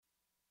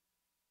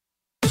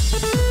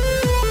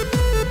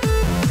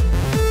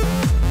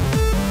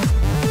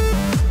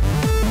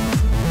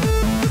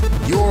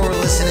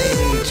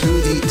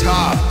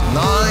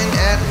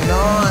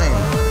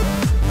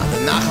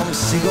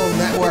Siegel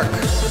Network.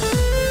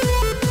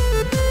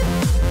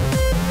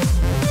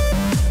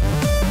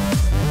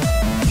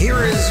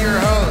 Here is your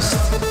host,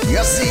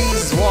 Yossi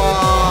Zweig.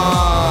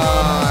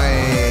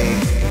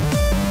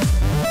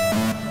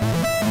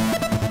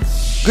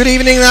 Good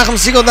evening,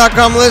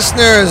 NachumSiegel.com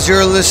listeners.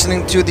 You're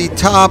listening to the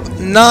Top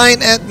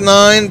 9 at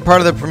 9,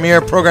 part of the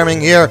premier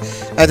programming here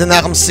at the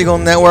Nachum Siegel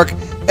Network.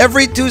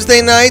 Every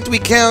Tuesday night, we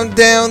count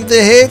down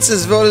the hits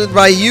as voted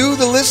by you,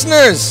 the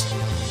listeners.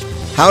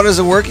 How does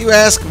it work, you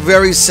ask?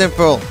 Very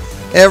simple.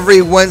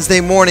 Every Wednesday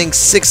morning,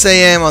 6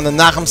 a.m. on the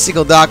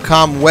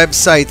NachumSiegel.com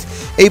website,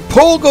 a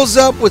poll goes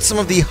up with some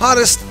of the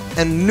hottest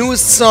and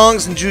newest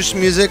songs in Jewish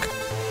music.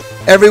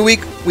 Every week,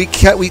 we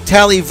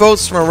tally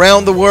votes from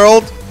around the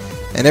world.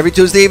 And every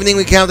Tuesday evening,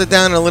 we count it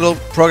down in a little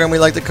program we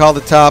like to call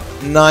the Top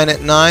 9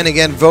 at 9.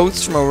 Again,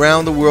 votes from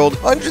around the world,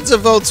 hundreds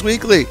of votes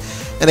weekly.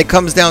 And it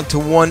comes down to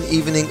one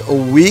evening a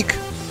week.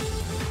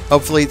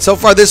 Hopefully, so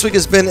far this week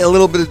has been a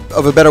little bit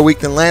of a better week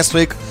than last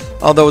week.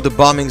 Although with the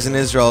bombings in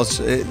Israel,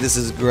 this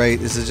is great.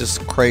 This is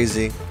just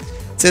crazy.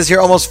 It says here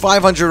almost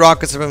 500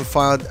 rockets have been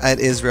fired at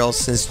Israel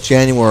since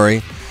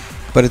January.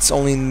 But it's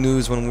only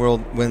news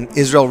when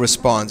Israel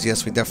responds.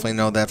 Yes, we definitely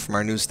know that from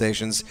our news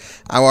stations.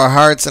 Our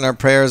hearts and our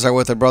prayers are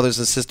with our brothers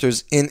and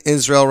sisters in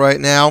Israel right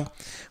now.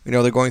 We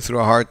know they're going through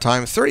a hard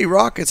time. 30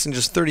 rockets in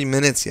just 30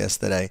 minutes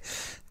yesterday.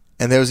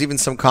 And there was even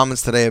some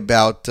comments today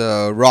about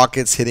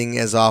rockets hitting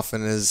as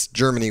often as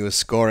Germany was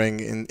scoring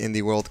in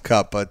the World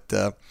Cup. But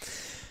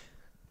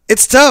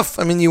it's tough.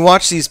 I mean, you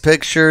watch these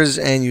pictures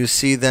and you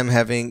see them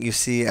you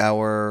see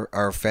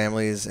our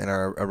families and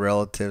our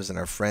relatives and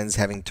our friends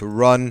having to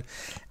run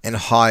and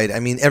hide.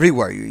 I mean,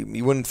 everywhere.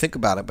 You wouldn't think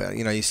about it, but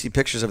you see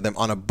pictures of them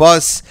on a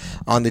bus,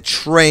 on the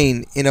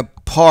train, in a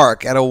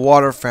park, at a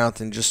water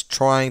fountain, just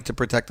trying to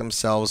protect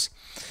themselves.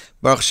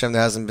 Baruch Hashem,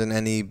 there hasn't been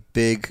any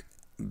big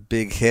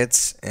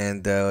hits,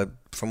 and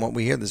from what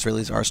we hear, the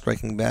Israelis are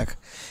striking back.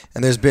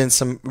 And there's been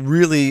some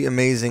really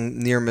amazing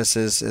near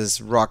misses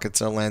as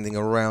rockets are landing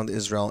around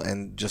Israel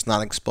and just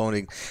not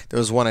exploding. There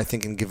was one, I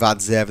think, in Givat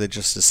Zev that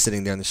just is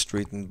sitting there in the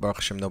street, and Baruch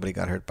Hashem, nobody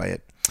got hurt by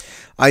it.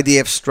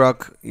 IDF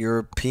struck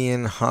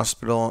European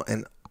hospital,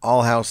 and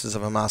all houses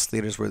of Hamas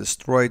leaders were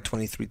destroyed.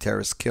 23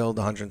 terrorists killed,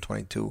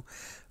 122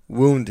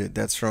 wounded.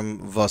 That's from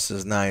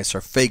Vosses Nice,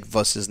 or fake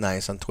Vosses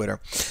Nice on Twitter.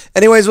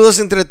 Anyways, we're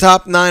listening to the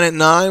Top 9 at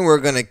 9. We're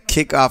going to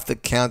kick off the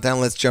countdown.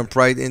 Let's jump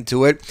right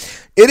into it.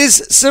 It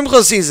is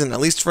Simcha season, at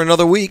least for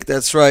another week.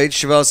 That's right,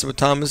 Shiva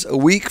Sabbath, a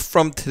week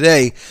from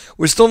today.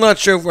 We're still not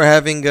sure if we're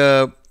having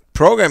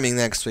programming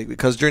next week,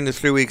 because during the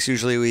 3 weeks,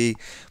 usually we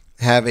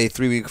have a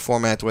 3-week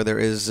format where there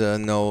is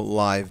no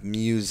live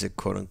music,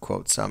 quote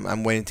unquote. So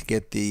I'm waiting to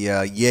get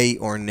the yay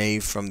or nay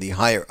from the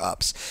higher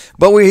ups.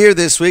 But we're here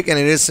this week, and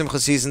it is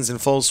Simcha seasons in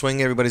full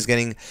swing. Everybody's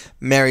getting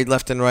married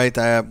left and right.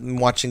 I'm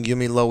watching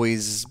Yumi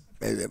Lowy's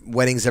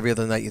weddings every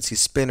other night. You see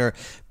Spinner,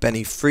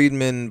 Benny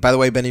Friedman. By the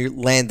way, Benny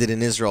landed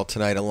in Israel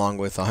tonight along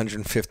with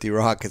 150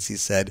 rockets, he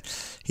said.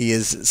 He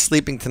is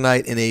sleeping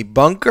tonight in a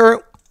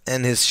bunker,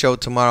 and his show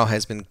tomorrow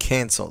has been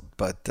canceled.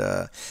 But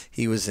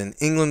he was in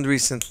England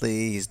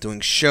recently. He's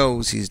doing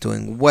shows. He's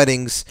doing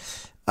weddings.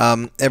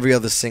 Every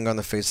other singer on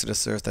the face of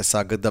this earth. I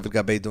saw David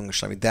Gabay doing a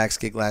Shlomi Dax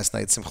gig last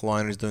night. Simcha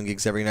Leiner is doing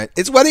gigs every night.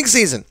 It's wedding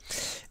season.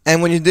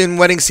 And when you're doing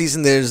wedding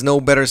season, there's no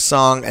better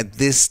song at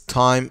this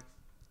time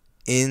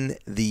in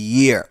the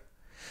year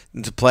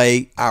than to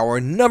play our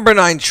number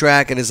 9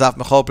 track. It is off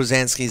Michal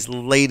Brzezinski's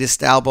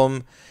latest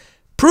album,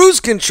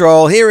 Cruise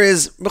Control. Here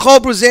is Michal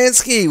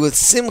Brzezinski with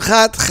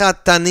Simchat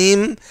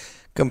Chatanim,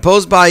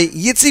 composed by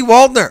Yitzi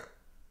Waldner.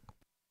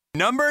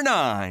 Number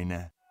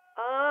 9.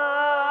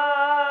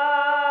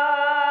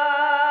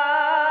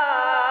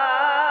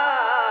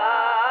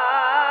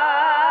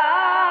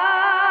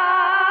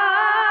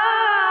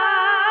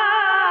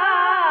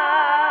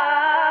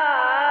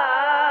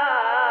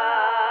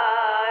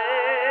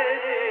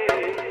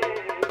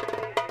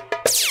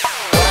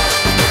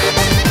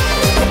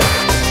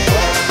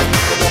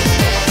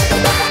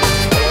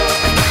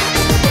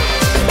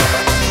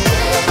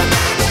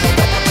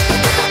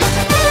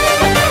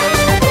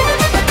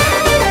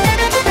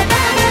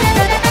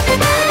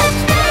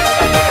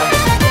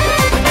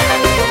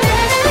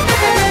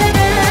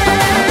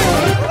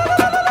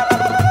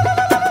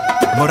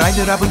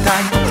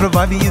 רבותיי,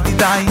 קרוביי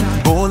וידידיי,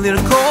 בואו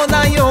לרקוד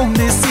היום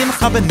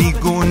בשמחה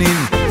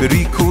בניגונים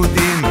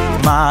וריקודים.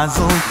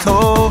 מזל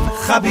טוב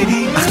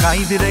חברים,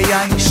 אחיי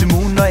ורעיי,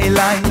 שמעו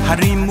אליי,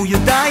 הרימו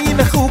ידיים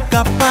מחאו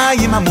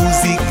כפיים,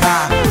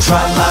 המוזיקה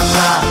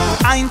טרללה,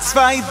 1,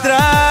 2, 3,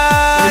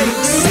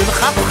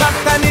 שמחת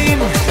חתנים,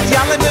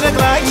 יאללה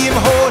ברגליים,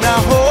 הורה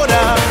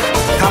הורה,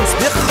 טנץ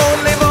בכל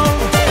לבו,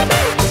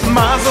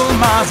 מזל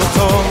מזל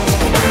טוב,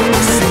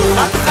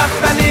 שמחת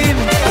חתנים,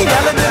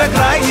 יאללה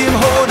ברגליים,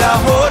 הורה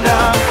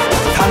הורה,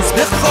 טנץ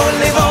בכל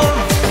לבו,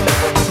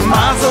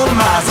 מזל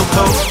מזל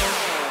טוב.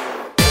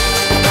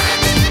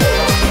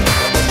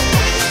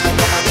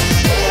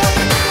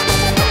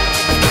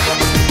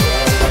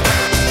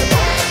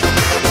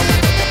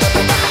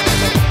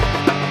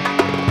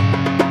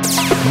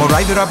 מוריי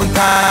Chavai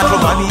v'rabotai,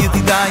 Chavai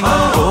v'yedidai,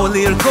 Kol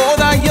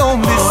irkod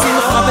hayom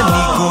b'simcha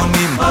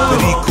v'nigunim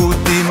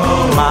v'rikudim.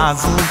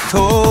 Mazel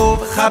tov,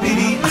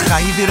 Chabiri,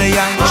 Achai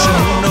v'reyai,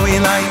 Shemuno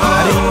elai,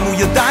 Harimu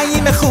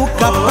yadayim, Echu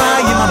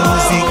kapayim,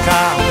 המוזיקה.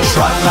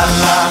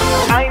 Tra-la-la,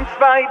 1,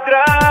 2,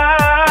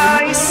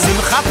 3,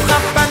 Simchat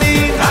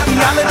Chatanim,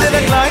 Yalla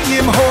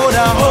dereglayim,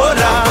 hora,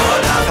 hora,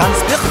 Tanz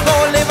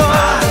b'chol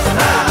levot,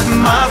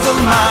 Mazel,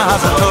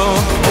 mazel tov.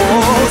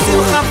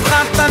 Simchat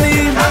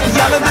Chatanim,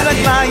 Yalla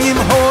dereglayim,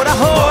 hora,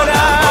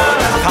 hora,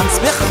 Tanz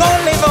b'chol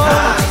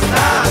levot,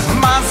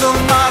 Mazel,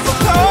 mazel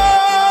tov.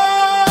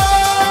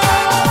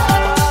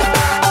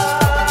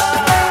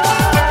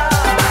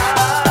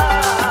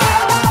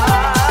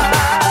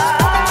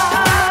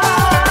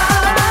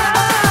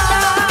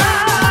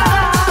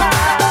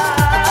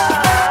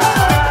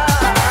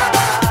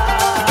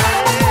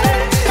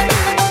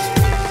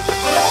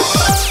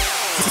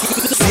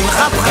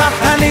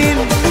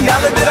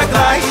 Yalla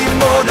dereglayim,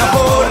 hora,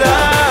 hora,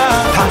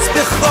 Tanz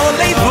b'chol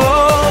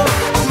levot,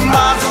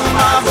 Mazel,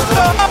 mazel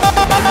tov.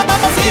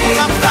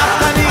 Simchat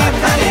Chatanim,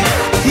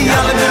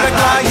 Yalla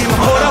dereglayim,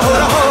 hora,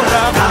 hora,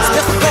 hora, Tanz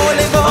b'chol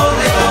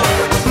levot,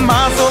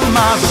 Mazel,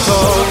 mazel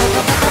tov.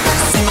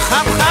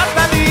 Simchat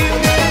Chatanim,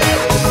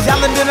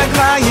 Yalla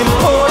dereglayim,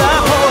 hora,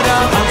 hora,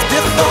 Tanz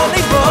b'chol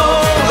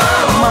levot,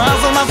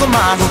 Mazel, mazel,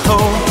 mazel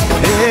tov.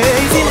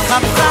 Hey,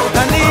 Simchat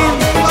Chatanim,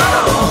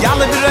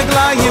 Yalla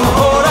dereglayim,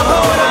 hora,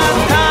 hora,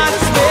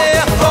 Tanz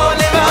b'chol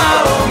levot,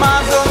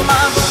 Mazel,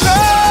 mazel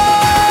tov.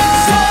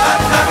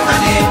 Simchat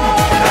Chatanim,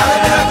 Yalla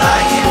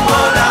dereglayim,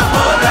 hora,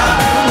 hora,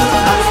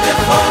 Tanz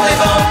b'chol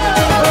levot,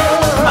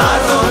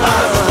 Mazel,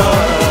 mazel tov.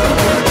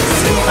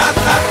 Simchat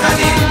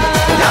Chatanim,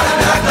 Yalla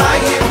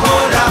dereglayim,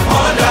 hora,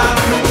 hora,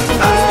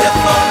 Tanz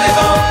b'chol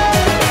levot,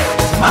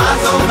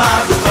 Mazel,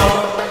 mazel tov.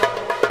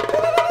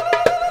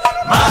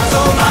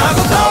 Mazel,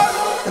 mazel tov.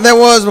 And that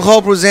was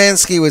Michal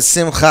Pruzansky with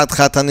Simchat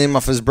Chatanim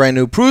off his brand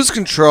new Cruise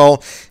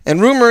Control.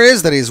 And rumor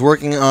is that he's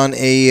working on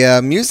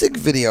a music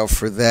video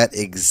for that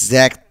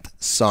exact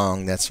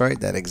song. That's right,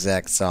 that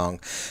exact song.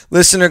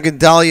 Listener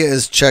Gedalia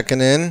is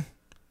checking in.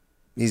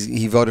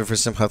 He voted for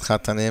Simchat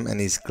Chatanim, and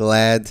he's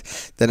glad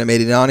that it made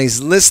it on.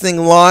 He's listening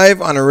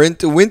live on a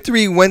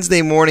wintry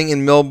Wednesday morning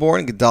in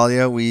Melbourne.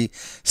 Gedalia, we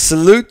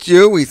salute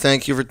you. We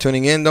thank you for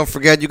tuning in. Don't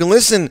forget, you can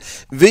listen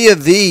via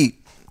the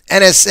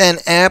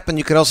NSN app, and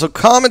you can also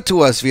comment to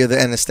us via the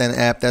NSN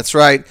app. That's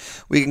right.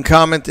 We can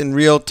comment in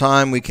real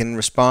time. We can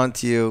respond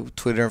to you.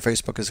 Twitter and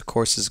Facebook, of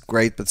course, is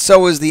great, but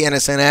so is the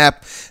NSN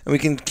app, and we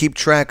can keep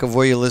track of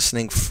where you're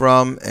listening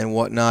from and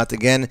whatnot.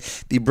 Again,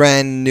 the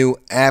brand new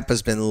app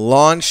has been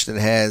launched. It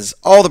has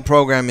all the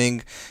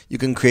programming. You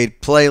can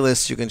create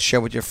playlists. You can share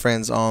with your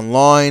friends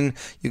online.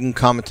 You can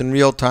comment in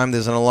real time.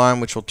 There's an alarm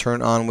which will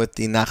turn on with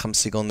the Nachum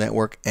Segal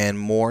Network and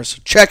more. So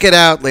check it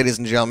out, ladies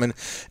and gentlemen.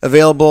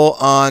 Available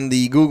on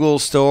the Google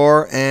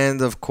Store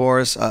and, of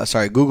course,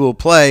 Google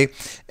Play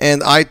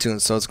and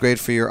iTunes. So it's great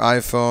for your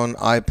iPhone,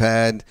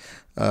 iPad,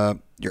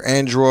 your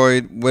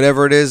Android,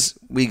 whatever it is,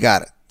 we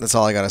got it. That's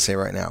all I got to say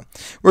right now.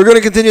 We're going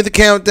to continue the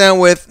countdown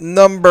with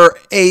number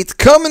 8.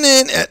 Coming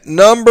in at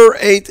number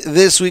 8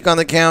 this week on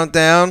the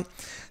countdown.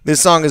 This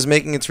song is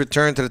making its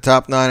return to the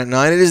top 9 at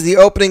 9. It is the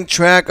opening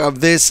track of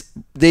this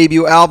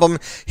debut album.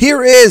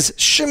 Here is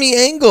Shimi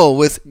Engel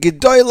with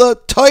Gedola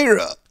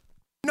Torah.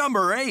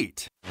 Number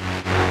 8.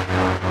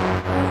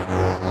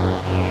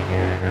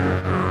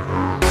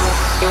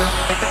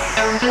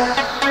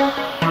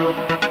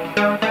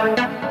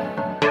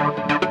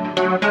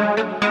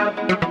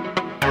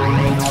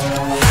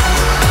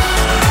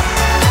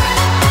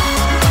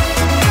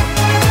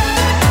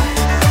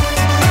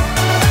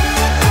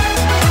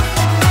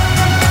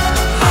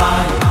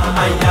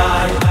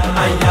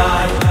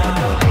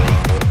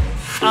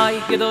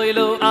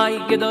 Gedoylo, ay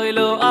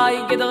gedoylo, ay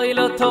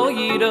gedoylo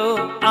toyiro,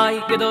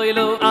 ay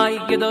gedoylo, ay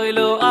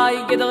gedoylo,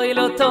 ay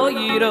gedoylo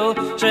toyiro,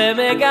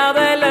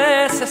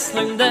 shemegadeles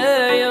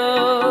eslindeyo,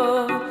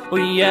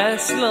 uy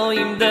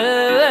esloim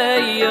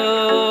deyo,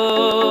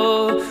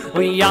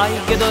 uy ay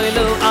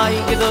gedoylo, ay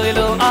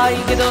gedoylo, ay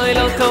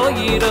gedoylo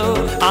toyiro,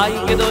 ay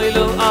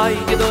gedoylo, ay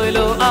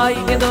gedoylo, ay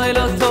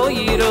gedoylo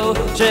toyiro,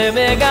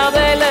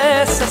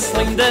 shemegadeles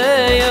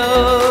eslindeyo,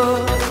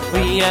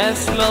 uy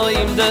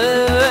esloim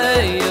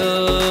deyo.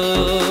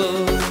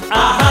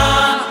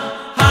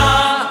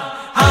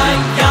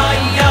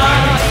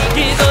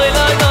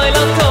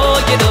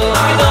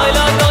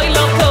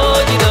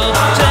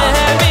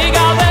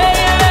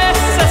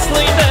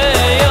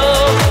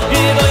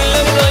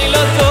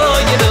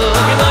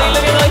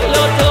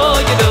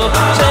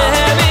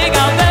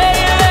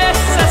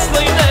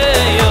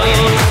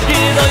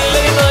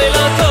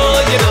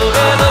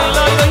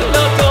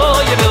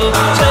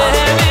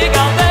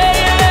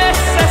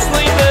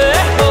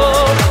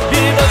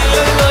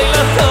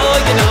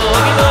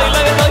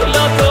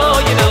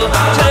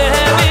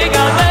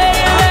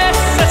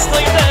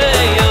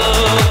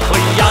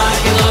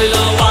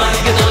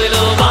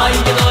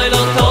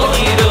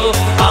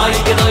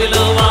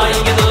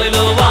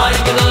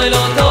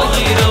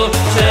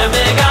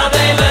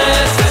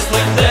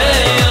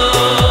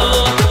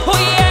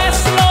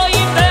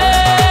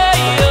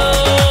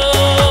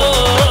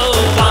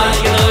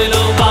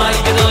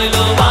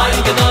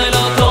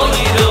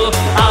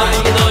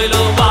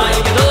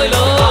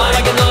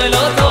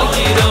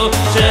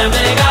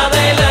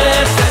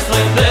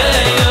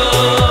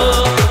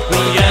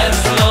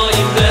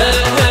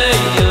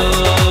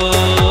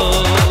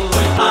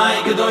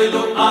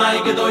 gedoylu ay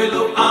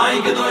gedoylu ay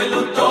gedoylu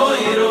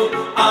toiro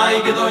ay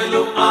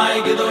gedoylu ay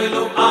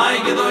gedoylu ay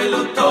gedoylu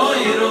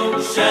toiro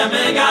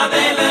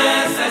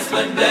shemegadeles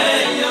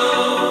esplendeyo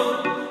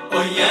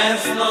oy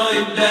yes no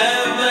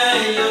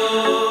imdeveyo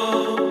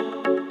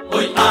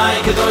oy ay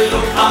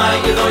gedoylu ay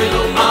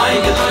gedoylu ay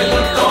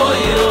gedoylu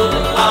toiro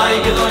ay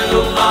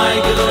gedoylu ay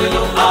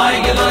gedoylu ay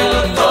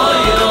gedoylu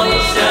toiro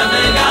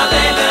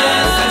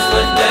shemegadeles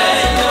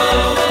esplendeyo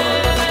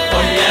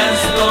oy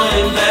yes no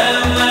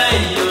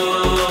imdeveyo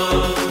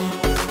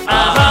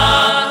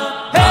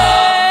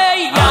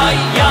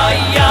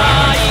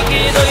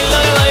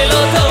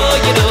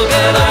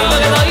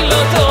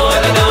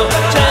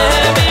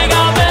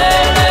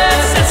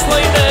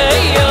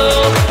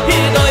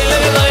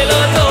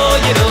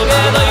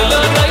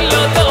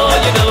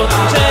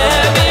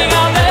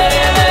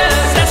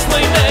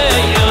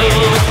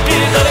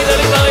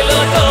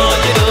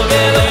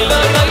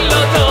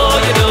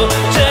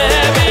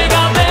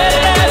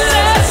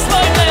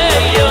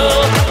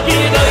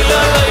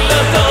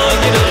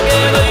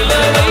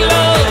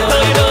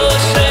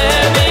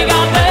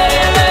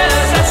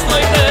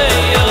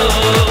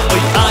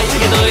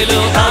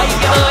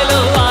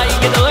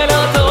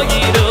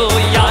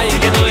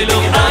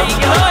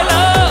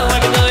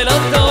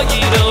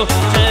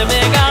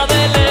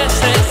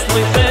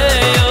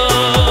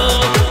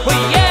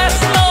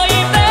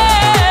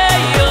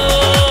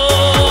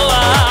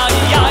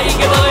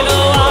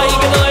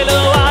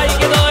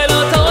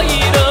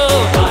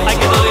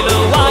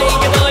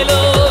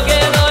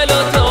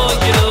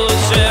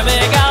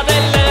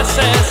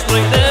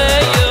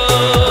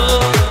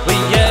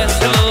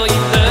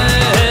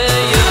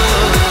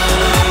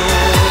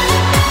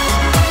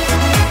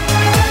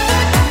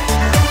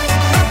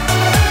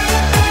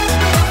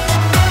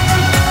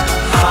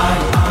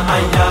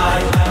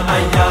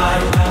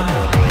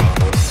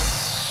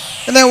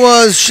And that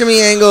was Shimmy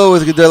Angle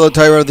with Gedelo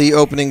Tyra, the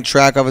opening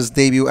track of his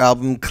debut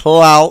album,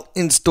 Clout,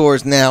 in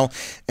stores now.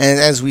 And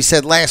as we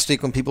said last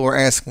week when people were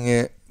asking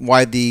it,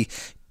 why the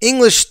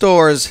English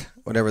stores,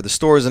 whatever, the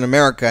stores in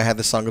America had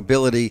the song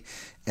Ability,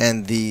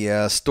 and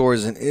the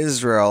stores in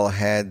Israel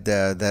had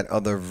that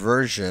other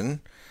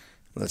version.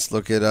 Let's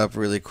look it up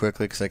really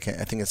quickly because I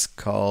think it's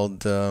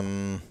called, I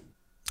don't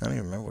even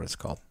remember what it's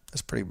called.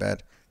 That's pretty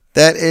bad.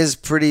 That is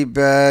pretty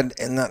bad,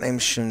 and not named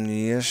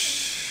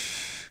Shunish.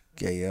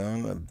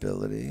 Gayon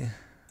Ability.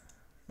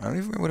 I don't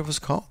even remember what it was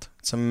called.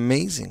 It's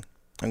amazing.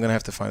 I'm going to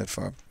have to find it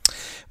for it.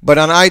 But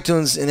on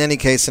iTunes, in any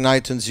case, in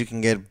iTunes, you can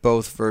get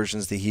both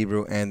versions, the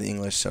Hebrew and the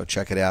English. So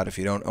check it out. If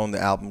you don't own the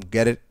album,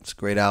 get it. It's a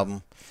great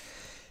album.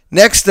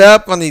 Next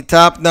up on the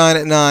top 9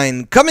 at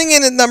 9. Coming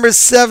in at number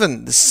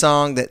 7, the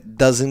song that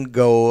doesn't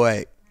go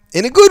away.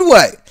 In a good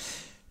way.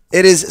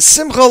 It is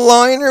Simcha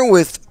Leiner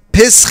with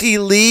Pischi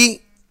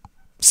Li.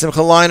 Simcha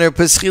Leiner,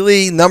 Pischi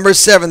Li, number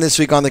 7 this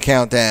week on the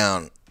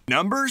countdown.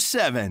 Number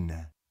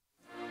 7.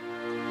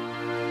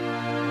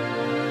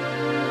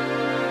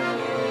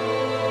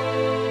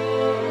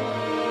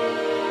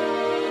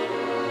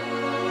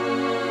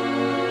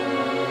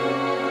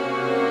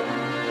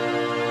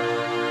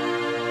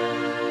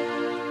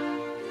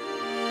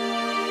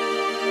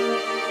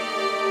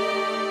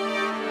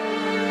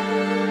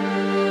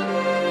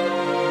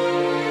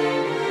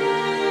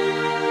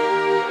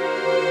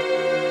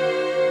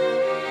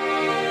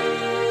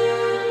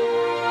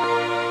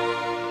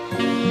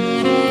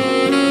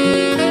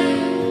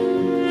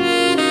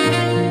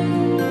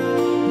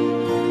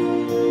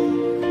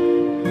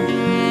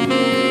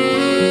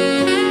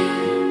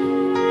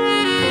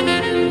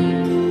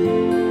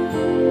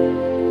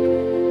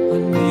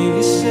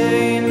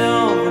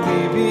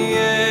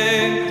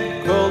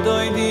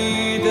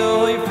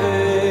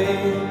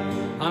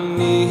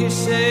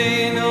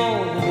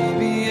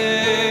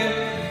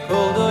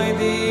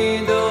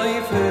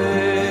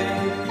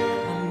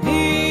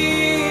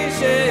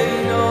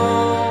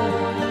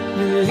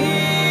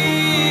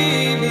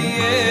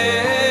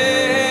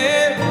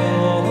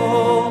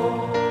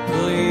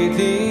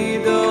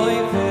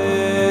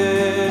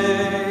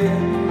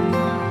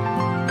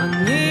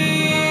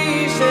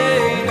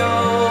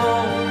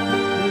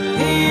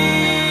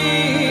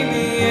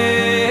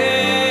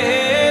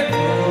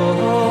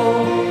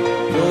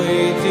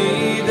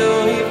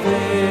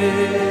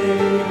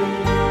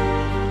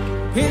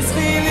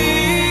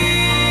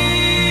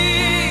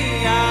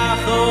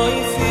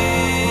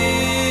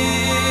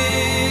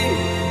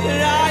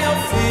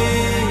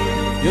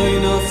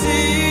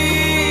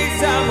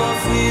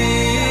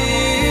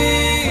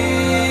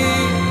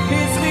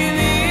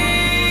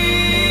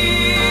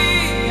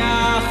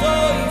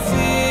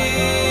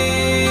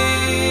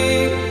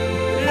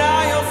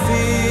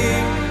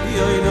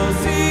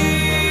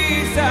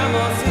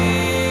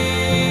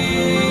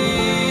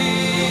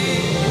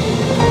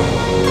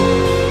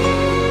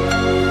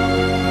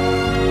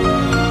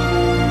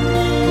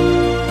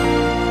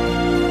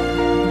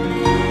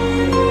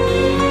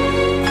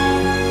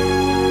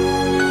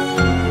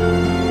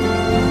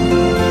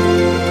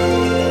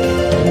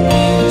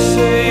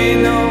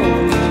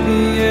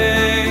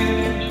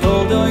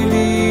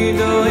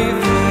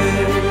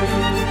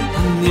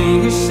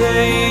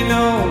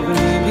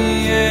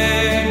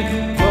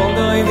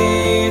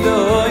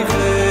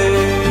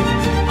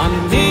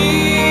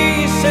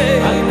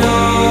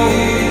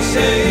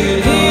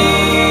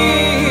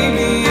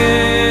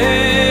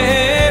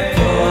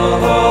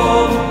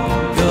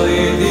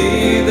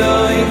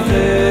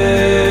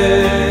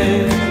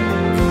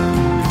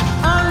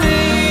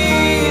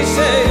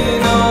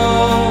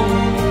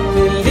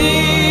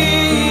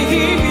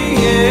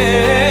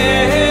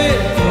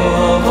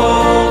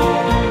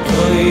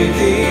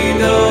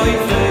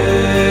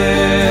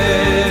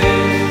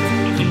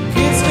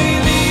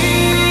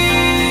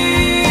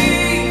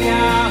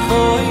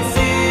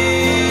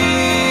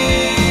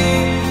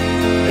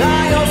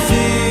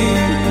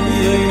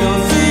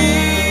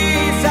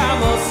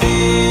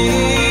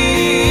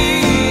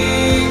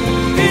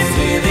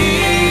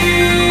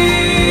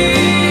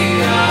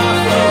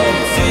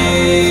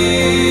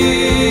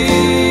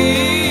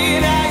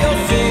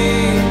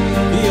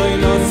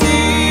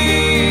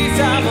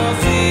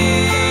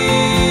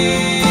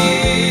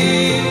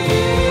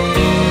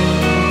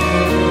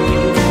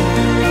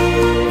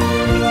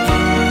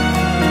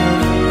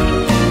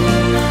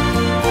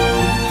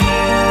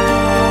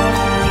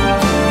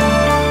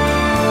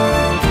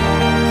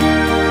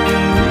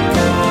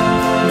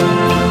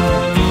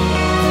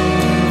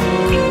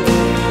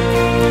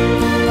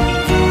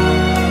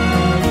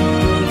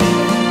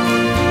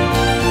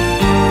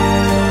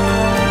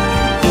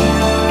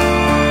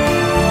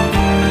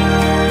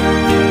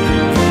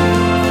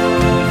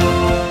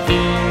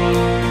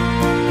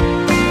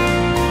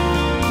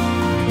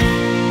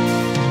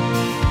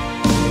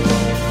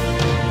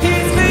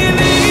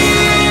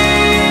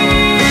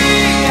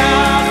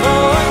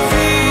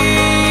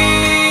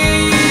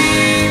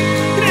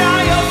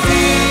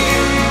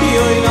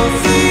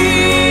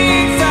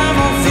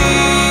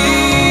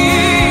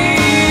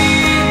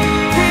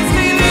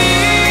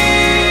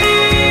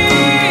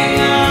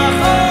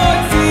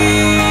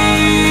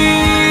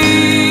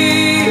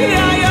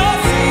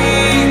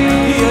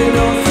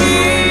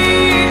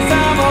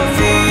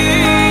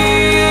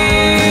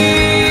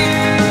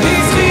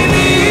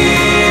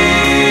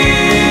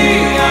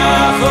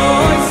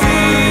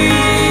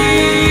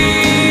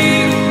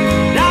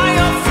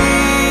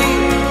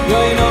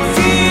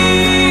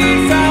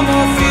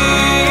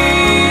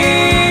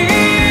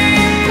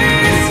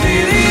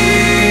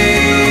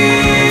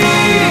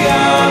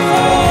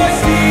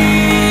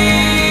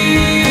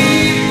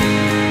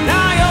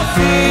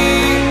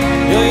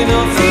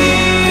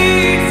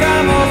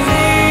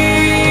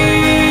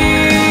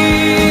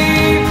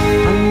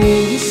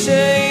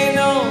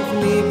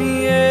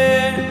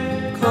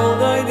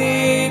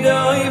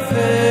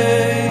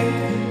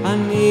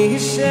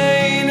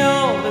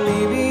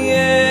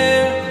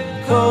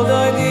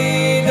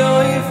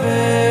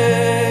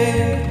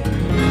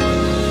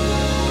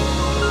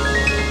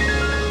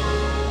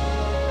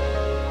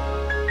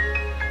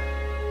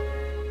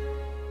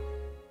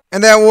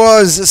 And that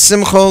was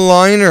Simcha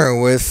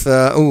Leiner with,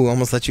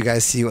 almost let you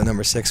guys see what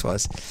number 6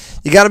 was.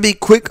 You got to be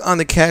quick on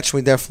the catch.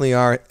 We definitely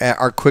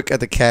are quick at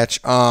the catch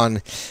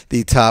on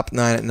the top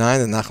 9 at 9,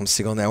 the Nachum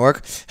Segal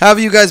Network. How have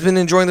you guys been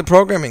enjoying the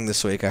programming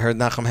this week? I heard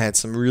Nachum had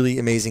some really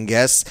amazing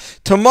guests.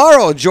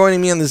 Tomorrow,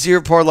 joining me on the Z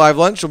Report Live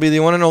Lunch will be the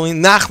one and only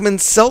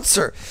Nachman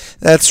Seltzer.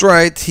 That's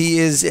right. He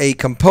is a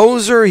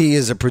composer, he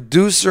is a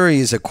producer, he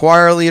is a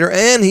choir leader,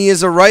 and he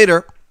is a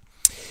writer.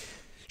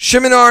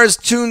 Shimon R is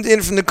tuned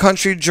in from the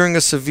country during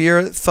a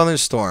severe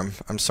thunderstorm.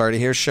 I'm sorry to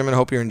hear, Shimon.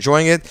 Hope you're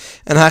enjoying it.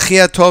 And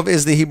Hachia Tov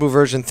is the Hebrew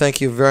version. Thank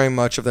you very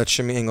much of that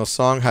Shimi Engel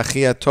song.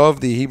 Hachia Tov,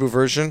 the Hebrew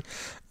version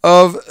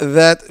of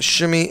that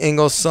Shimi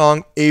Engel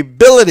song,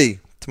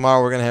 Ability.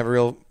 Tomorrow we're going to have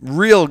a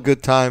real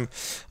good time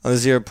on the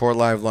Z Report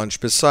Live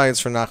Lunch. Besides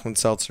for Nachman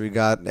Seltzer, we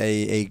got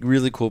a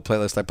really cool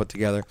playlist I put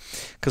together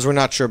because we're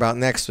not sure about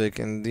next week.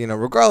 And,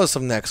 regardless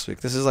of next week,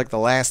 this is like the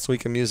last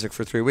week of music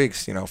for 3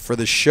 weeks, for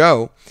the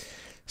show.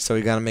 So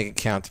we got to make it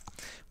count.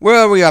 Where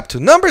are we up to?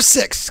 Number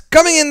 6.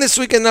 Coming in this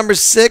week at number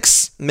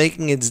 6,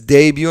 making its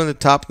debut in the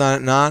top 9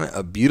 at 9,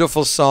 a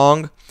beautiful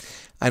song.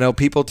 I know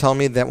people tell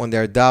me that when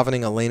they're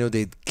davening Aleinu,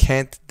 they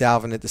can't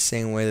daven it the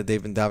same way that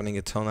they've been davening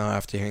it till now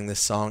after hearing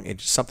this song.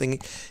 It's something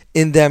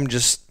in them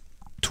just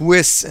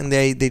twists, and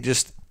they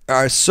just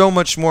are so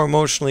much more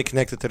emotionally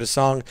connected to the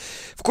song.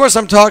 Of course,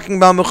 I'm talking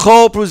about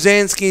Michal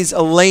Pruzansky's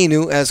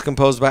Aleinu, as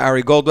composed by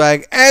Ari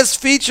Goldwag, as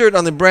featured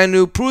on the brand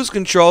new Pruz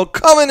Control,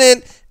 coming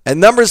in at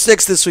number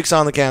 6 this week's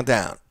On the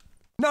Countdown.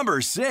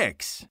 Number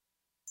 6.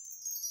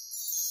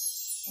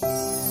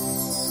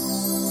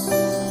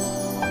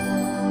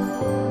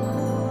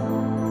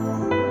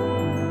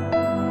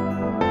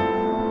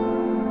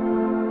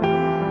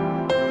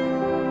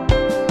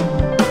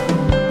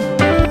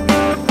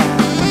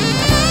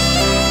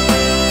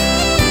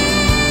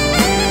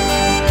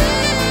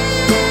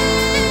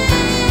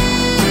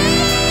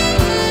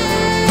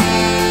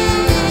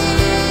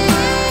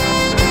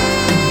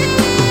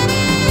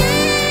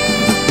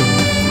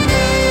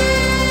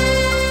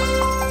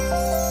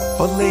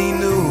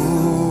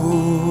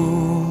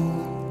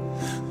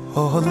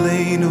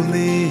 Oleinu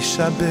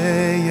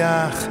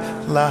lishabeach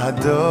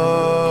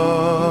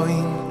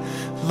ladoin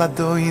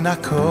ladoin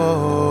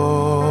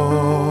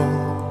akol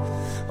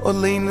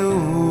oleinu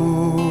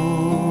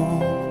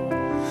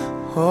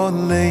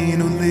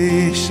oleinu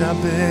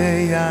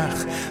lishabeach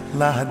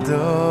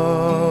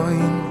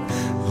ladoin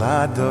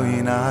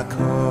ladoin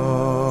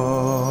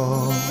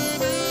akol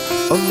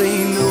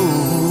oleinu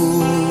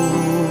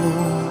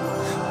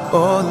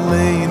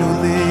oleinu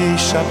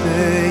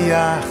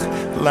lishabeach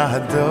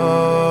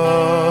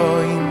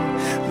ladoin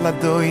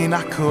ladoin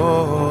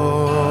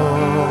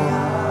akol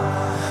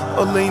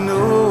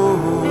oleinu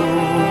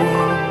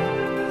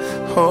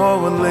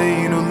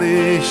oleinu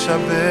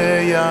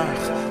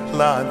lishabeach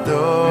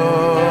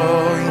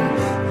ladoin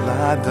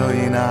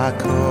ladoin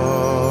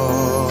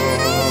akol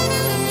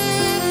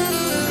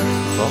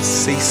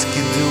V'seis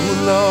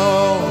gedulo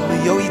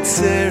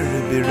yoitzer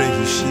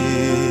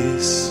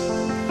bereishis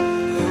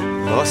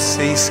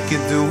V'seis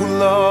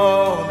gedulo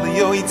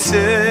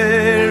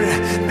yoitzer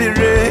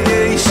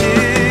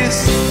bereishis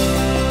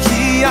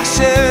Ki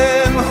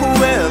Hashem hu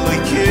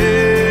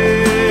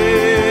Elokein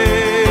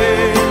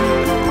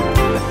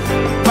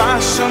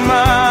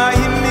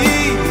B'shamayim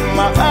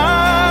ma'al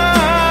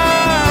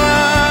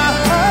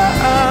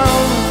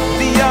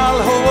V'yal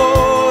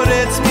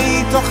ha'oretz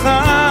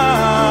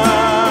mitochas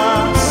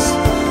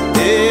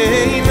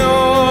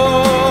Einoi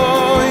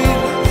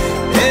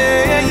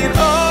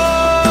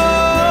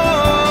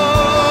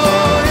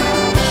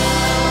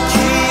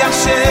Ki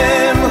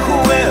Hashem hu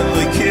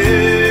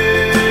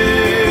Elokein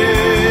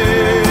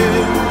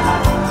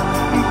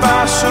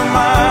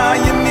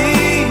B'shamayim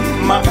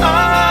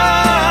ma'al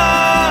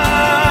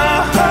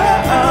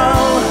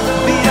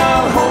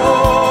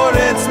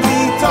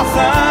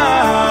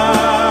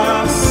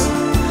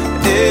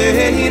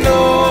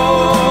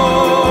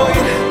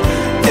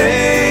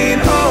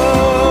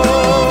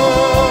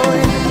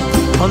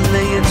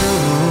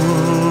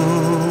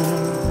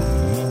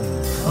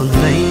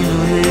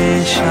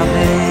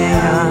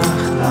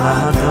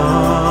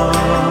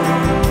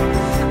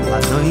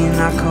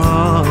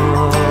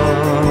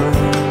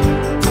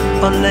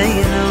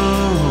Oleinu,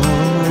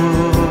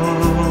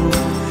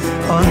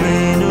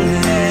 oleinu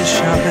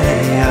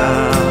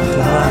nishabeach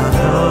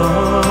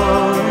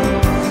ladon,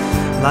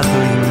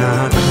 ladoin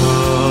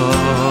akol.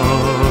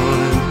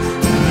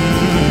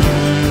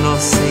 Lo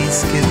seis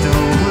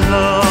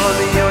gedulo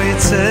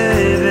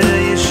liyoytzei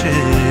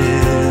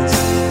bereishis.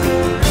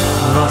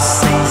 Lo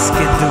seis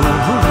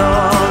gedulo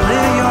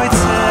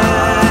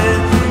liyoytzei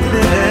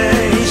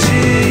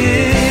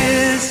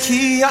bereishis.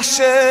 Ki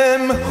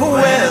Hashem hu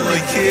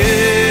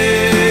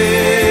Elokein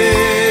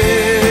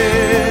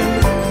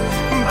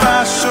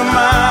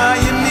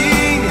B'shamayim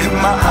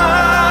ma'al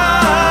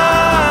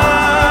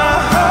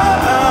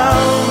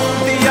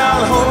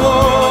V'yal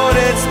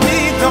ha'oretz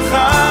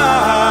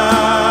mitochas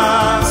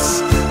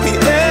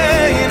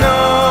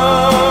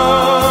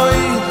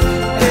Einoi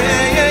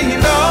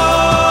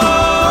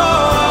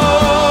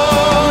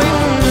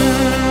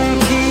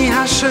Ki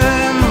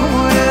Hashem hu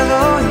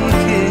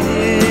Elokein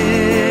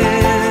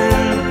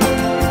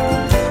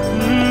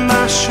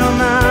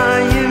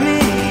B'shamayim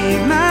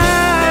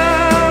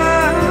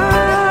ma'al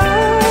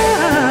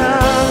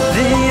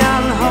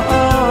V'yal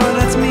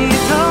ha'oretz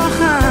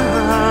mitochas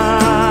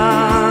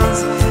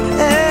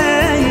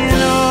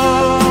Einoi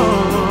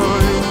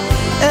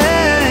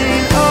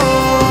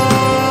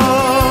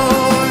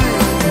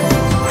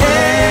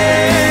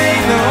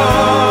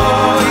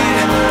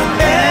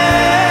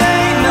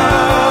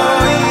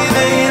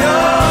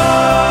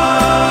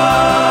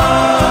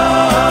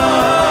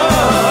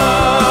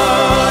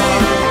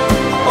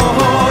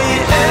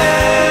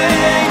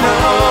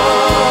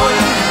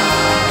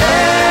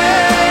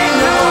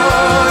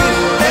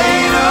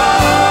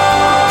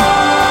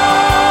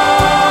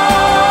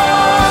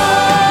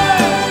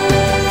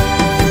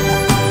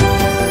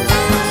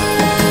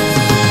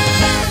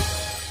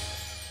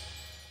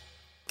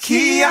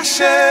Ki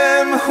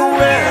Hashem hu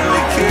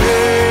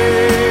Elokein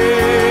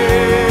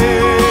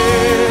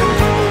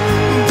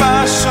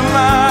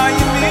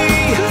B'shamayim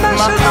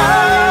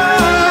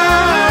ma'al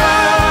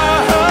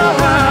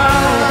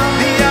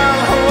V'yal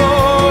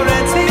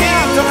ha'oretz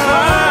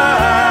mitochas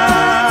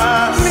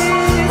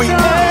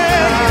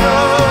V'einoi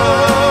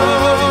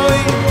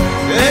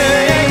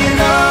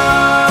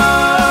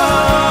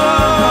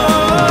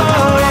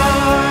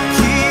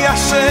Ki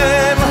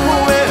Hashem hu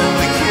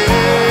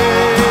Elokein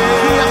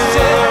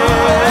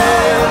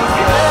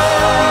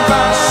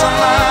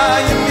B'shamayim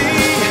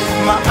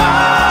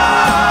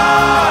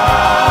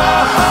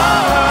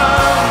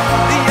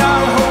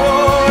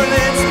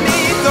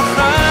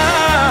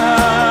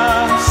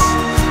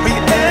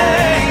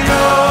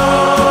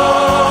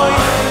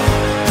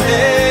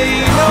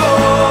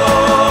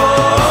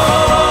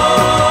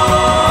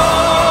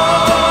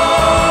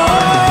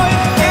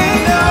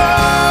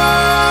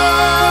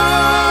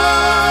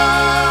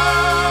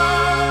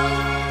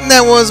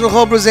That was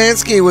Michal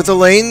Brzezinski with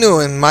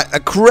Aleinu, and a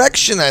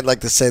correction I'd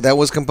like to say, that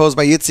was composed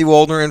by Yitzi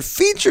Waldner and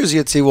features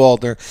Yitzi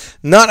Waldner,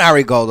 not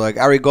Ari Goldberg.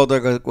 Ari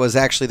Goldberg was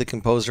actually the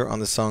composer on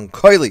the song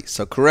Koili.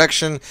 So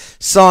correction,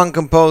 song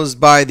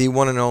composed by the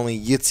one and only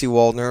Yitzi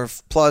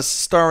Waldner, plus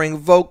starring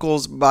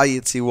vocals by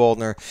Yitzi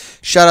Waldner.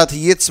 Shout out to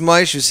Yitz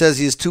Meish, who says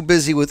he is too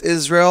busy with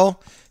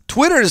Israel.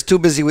 Twitter is too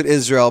busy with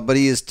Israel, but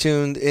he is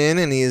tuned in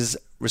and he is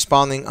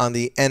responding on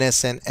the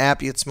NSN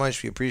app.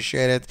 Yitzmush, we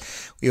appreciate it.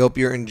 We hope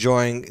you're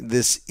enjoying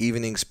this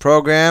evening's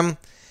program.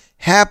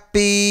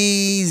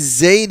 Happy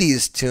Zadie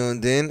is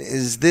tuned in.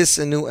 Is this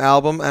a new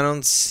album? I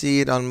don't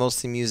see it on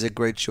Mostly Music.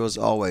 Great show as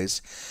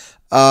always.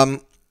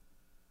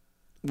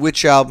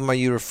 Which album are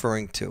you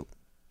referring to?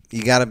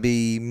 You got to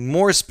be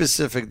more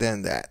specific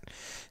than that.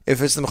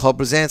 If it's the Michal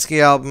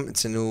Brzezinski album,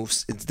 it's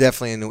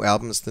definitely a new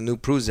album. It's the new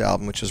Pruz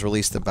album, which was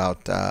released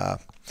about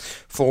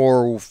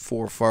 4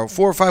 or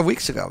 5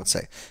 weeks ago, I would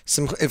say.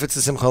 If it's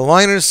a Simcha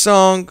Leiner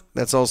song,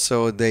 that's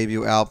also a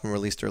debut album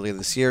released earlier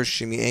this year.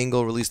 Shimi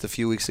Engel released a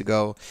few weeks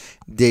ago,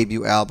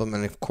 debut album.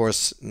 And of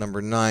course,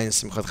 number 9,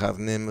 Simchat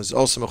Chavnim, was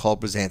also Michal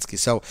Brzezinski.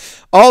 So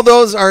all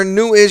those are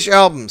new-ish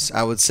albums.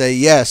 I would say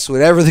yes.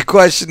 Whatever the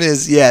question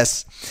is,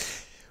 yes.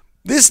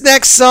 This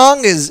next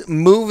song is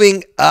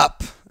Moving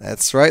Up.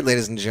 That's right,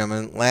 ladies and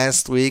gentlemen.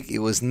 Last week it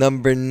was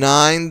number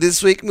 9.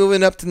 This week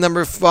moving up to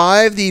number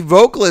 5. The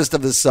vocalist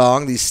of the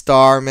song, the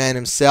star man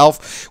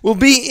himself, will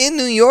be in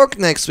New York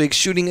next week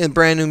shooting a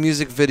brand new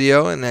music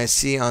video. And I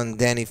see on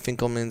Danny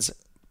Finkelman's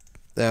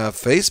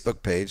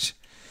Facebook page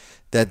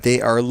that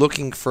they are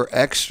looking for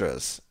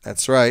extras.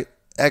 That's right,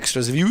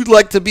 extras. If you would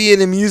like to be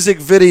in a music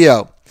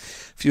video,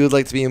 if you would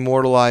like to be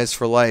immortalized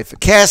for life, a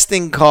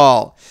casting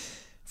call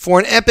for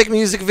an epic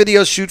music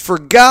video shoot for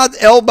Gad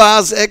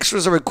Elbaz,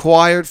 extras are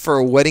required for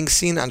a wedding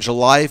scene on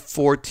July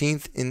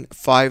 14th in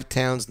Five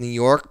Towns, New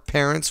York.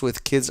 Parents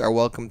with kids are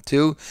welcome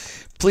too.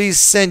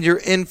 Please send your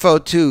info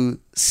to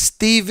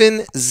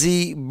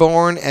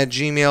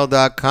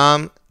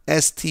stevenzborn@gmail.com,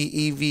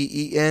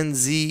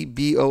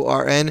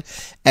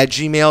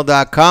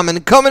 stevenzborn@gmail.com.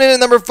 And coming in at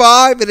number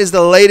 5, it is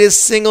the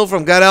latest single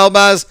from Gad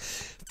Elbaz,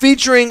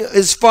 featuring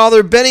his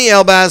father Benny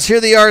Elbaz.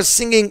 Here they are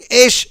singing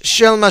Esh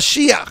Shel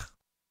Mashiach.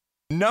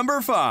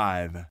 Number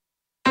 5.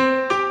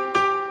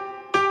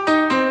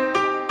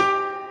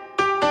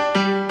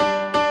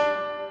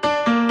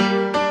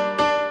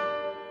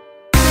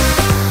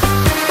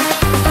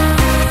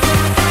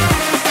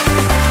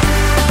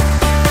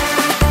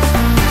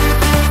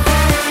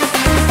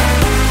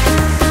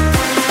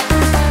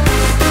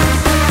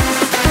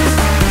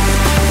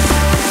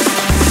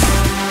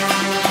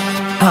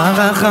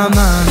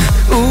 הרחמן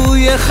הוא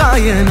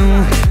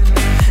יחיינו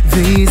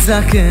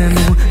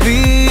ויזכנו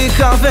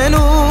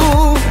ויקרבנו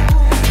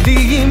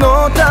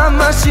בימות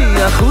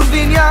המשיח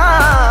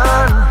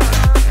ובניין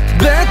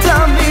בית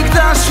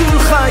המקדש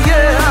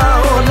ולחיי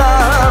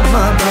העולם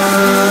הבא.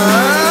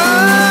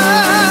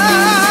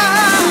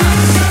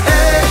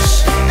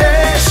 אש,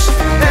 אש,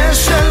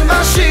 אש של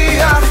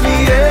משיח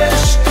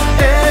יש,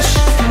 אש,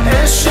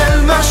 אש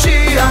של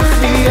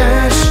משיח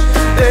יש,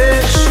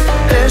 אש,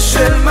 אש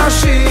של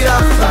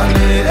משיח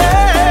תעלה.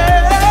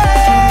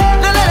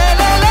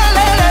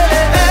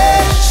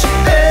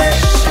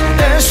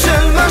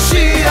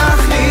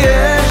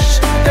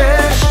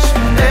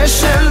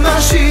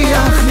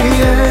 Mashiach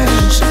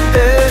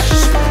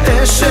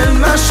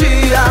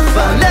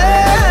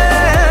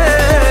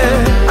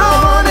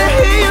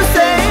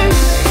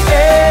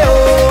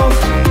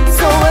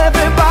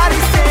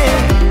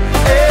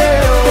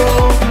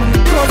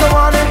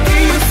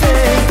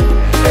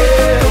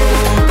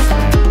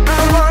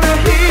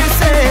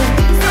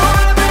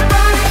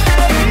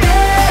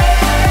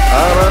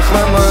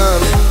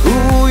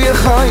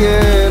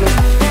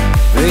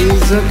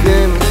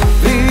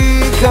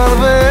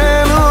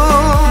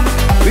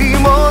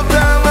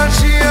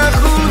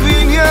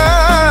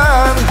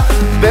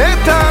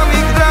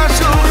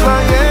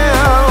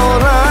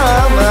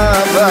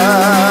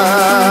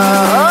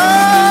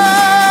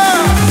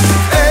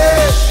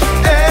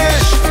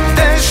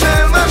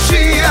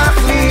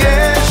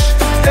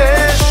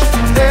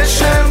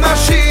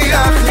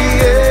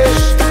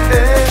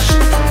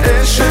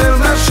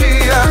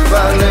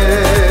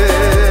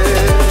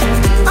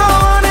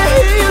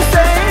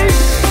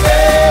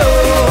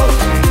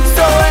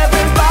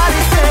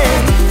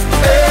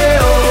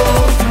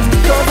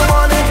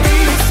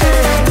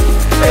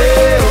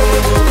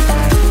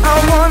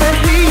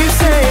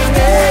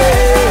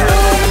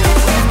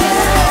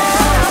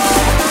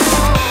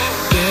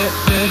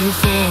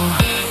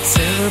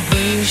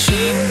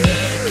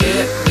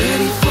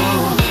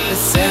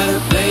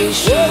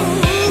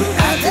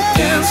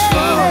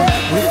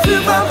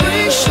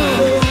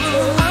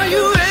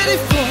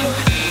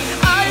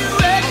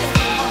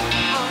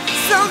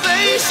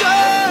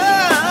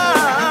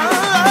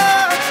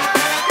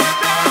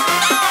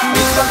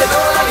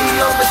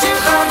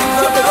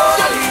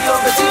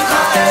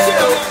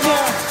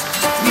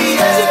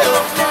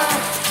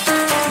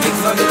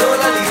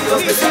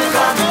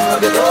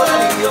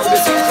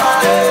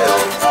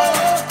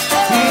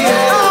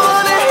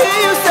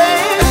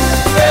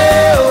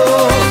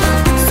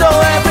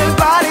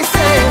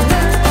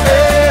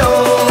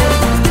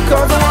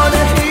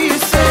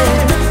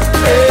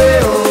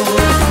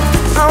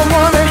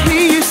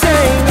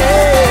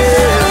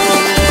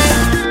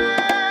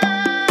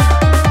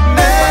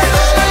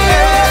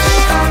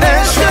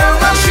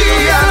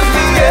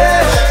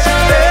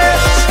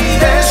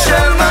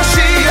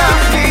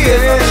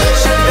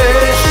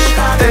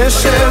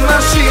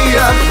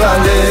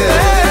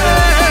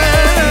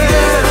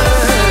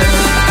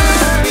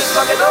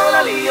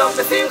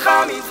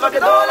מצווה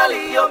גדול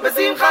עליות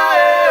בשמחה.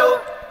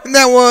 And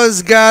that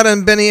was God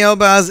and Benny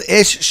Elbaz,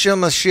 Ish Shel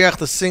Mashiach,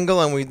 the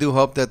single, and we do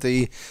hope that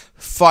the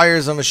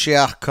fires of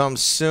Mashiach come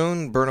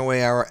soon, burn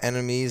away our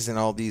enemies and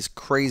all these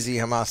crazy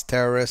Hamas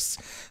terrorists,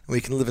 and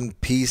we can live in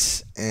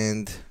peace,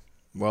 and,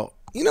 well,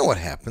 you know what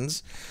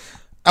happens.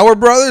 Our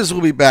brothers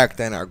will be back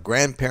then, our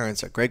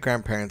grandparents, our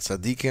great-grandparents,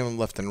 Tzaddikim,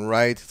 left and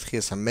right,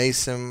 Tchias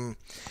HaMesim.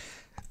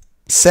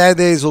 Sad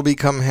days will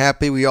become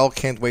happy. We all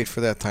can't wait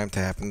for that time to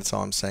happen. That's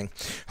all I'm saying.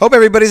 Hope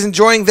everybody's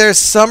enjoying their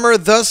summer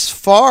thus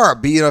far.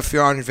 Be it if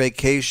you're on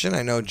vacation.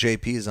 I know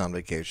JP is on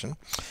vacation.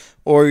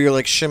 Or you're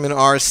like Shimon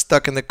R.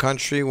 stuck in the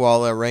country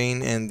while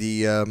rain and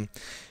the...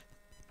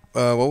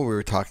 what were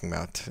we talking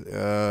about?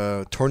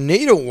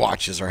 Tornado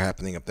watches are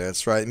happening up there.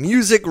 That's right.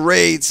 Music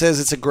Raid says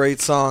it's a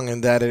great song,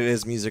 and that it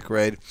is Music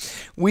Raid.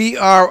 We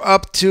are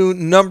up to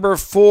number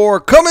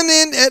 4. Coming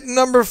in at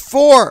number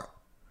 4.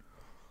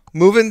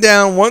 Moving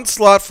down one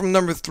slot from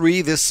number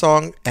 3, this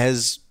song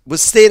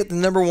was stayed at the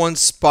number 1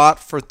 spot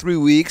for 3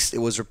 weeks. It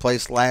was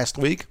replaced last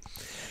week.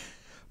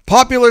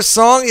 Popular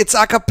song, it's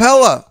a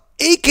cappella,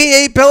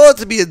 aka Pella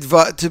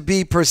to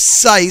be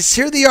precise.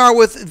 Here they are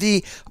with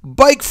the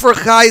Bike for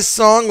Chai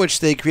song,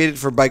 which they created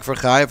for Bike for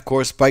Chai. Of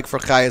course, Bike for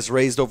Chai has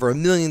raised over $1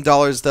 million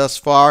thus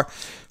far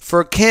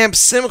for Camp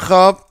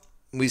Simcha.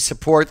 We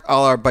support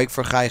all our Bike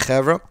for Chai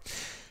chevra.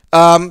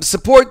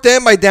 Support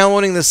them by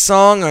downloading the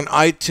song on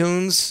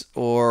iTunes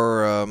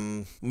or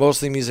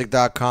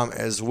mostlymusic.com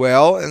as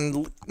well.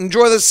 And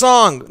enjoy the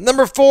song.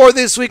 Number 4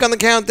 this week on the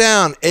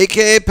countdown,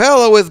 a.k.a.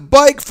 Pella with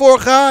Bike for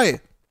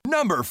Chai.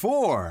 Number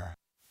 4.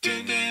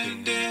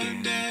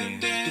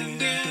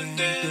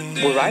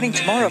 We're riding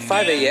tomorrow at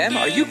 5 a.m.?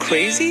 Are you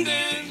crazy?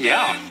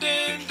 Yeah.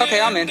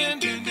 Okay, I'm in.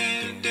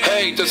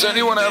 Hey, does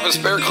anyone have a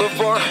spare Clif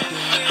Bar?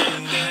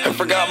 I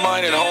forgot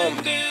mine at home.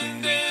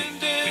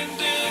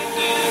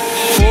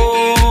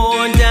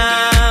 Worn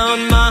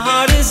down, my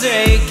heart is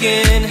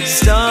aching,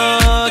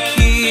 stuck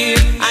here,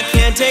 I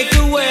can't take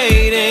the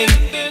waiting.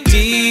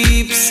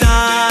 Deep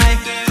sigh,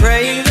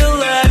 praying to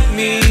let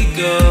me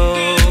go.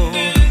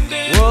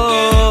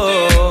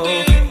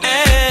 Whoa,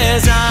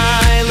 as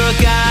I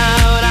look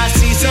out, I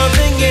see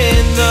something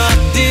in the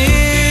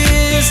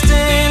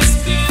distance,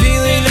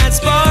 feeling that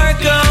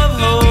spark of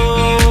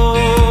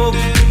hope,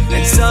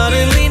 and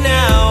suddenly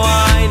now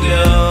I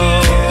know.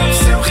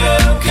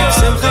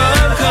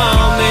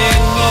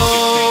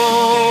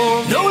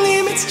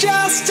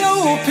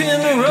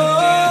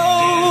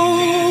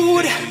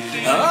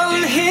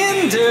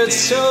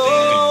 So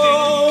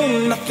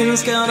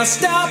nothing's gonna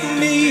stop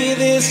me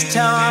this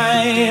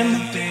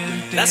time.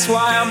 That's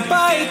why I'm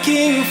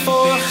biking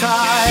for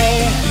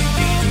high,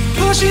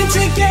 pushing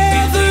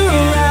together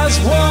as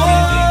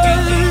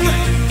one,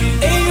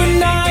 a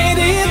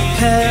united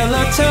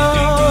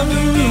peloton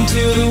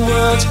to the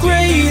world's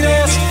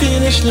greatest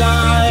finish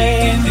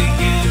line.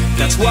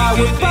 That's why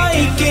we're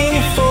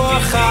biking for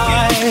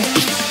high.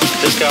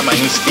 Just got my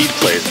new speed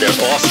plates. They're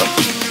awesome.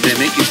 They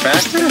make you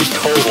faster?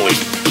 Totally.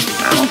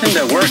 I don't think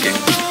they're working.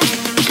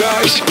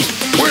 Guys,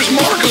 where's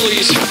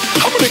Margulies?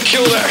 I'm gonna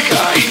kill that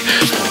guy.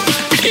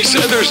 He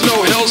said there's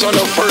no hills on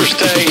the first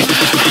day.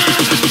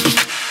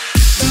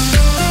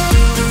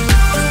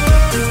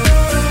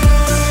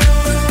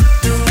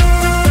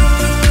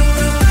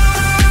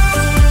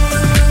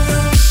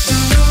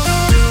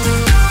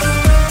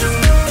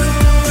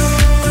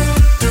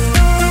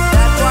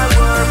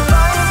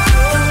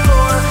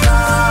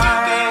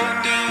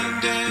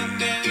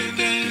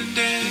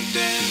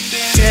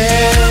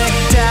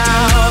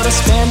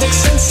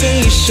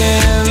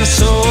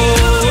 So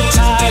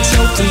tired,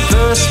 soaked in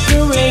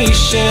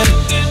perspiration,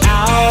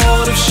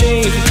 out of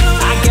shape.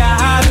 I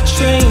gotta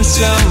train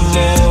some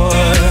more.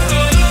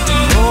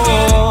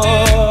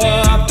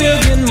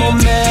 Building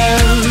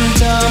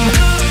momentum,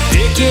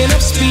 picking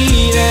up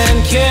speed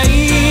and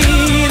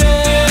cadence.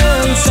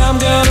 I'm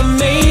gonna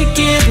make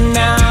it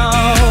now,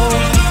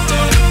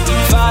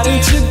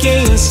 fighting to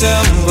gain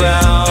some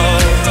ground.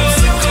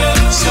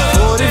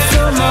 Supported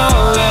from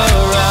all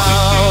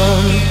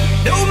around.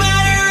 No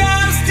matter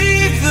how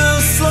steep the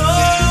slope,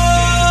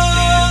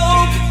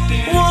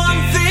 one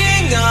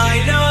thing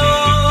I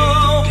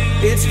know,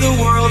 it's the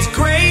world's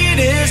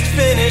greatest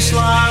finish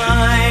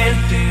line.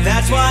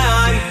 That's why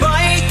I'm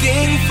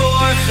biking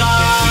for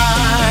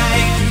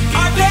high.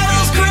 Our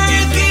pedals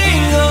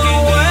cranking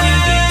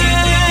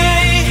away,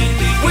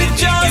 with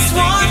just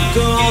one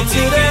goal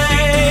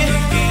today.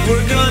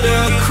 We're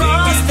gonna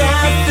cross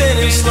that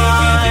finish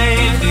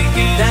line.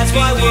 That's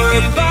why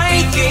we're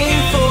biking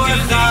for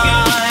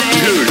high.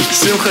 Dude,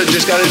 Simcha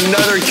just got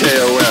another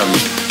KOM.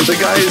 The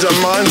guy is a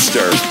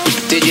monster.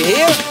 Did you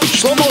hear?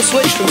 Shlomo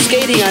switched from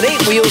skating on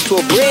 8 wheels to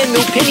a brand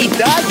new Penny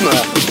Dogma.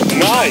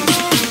 Nice.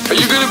 Are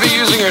you going to be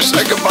using your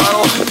second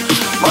bottle?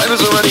 Mine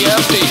is already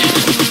empty.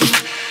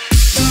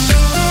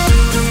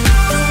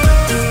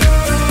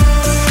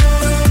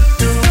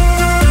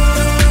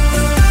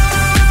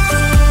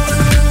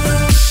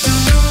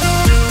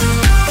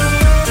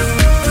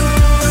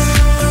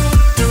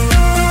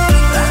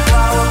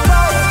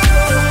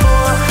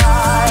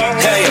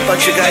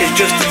 thinks you guys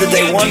just did the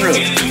day one route.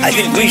 I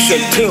think we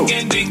should too.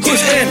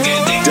 Who's in?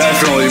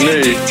 Definitely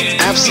me.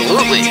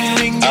 Absolutely.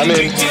 I'm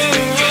in.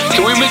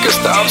 Can we make a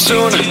stop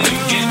soon?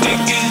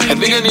 I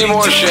think I need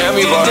more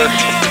chamois butter.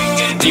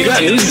 You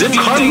got new Zip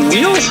Carbon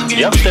wheels?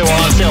 Yep, they were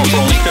on sale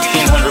for only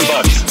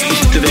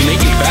 $1,500. Do they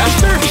make you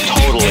faster?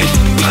 Totally.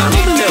 I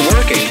don't think they're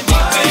working.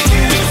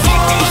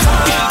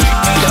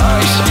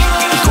 Guys,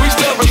 can we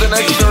stop at the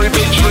next very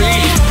big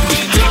tree?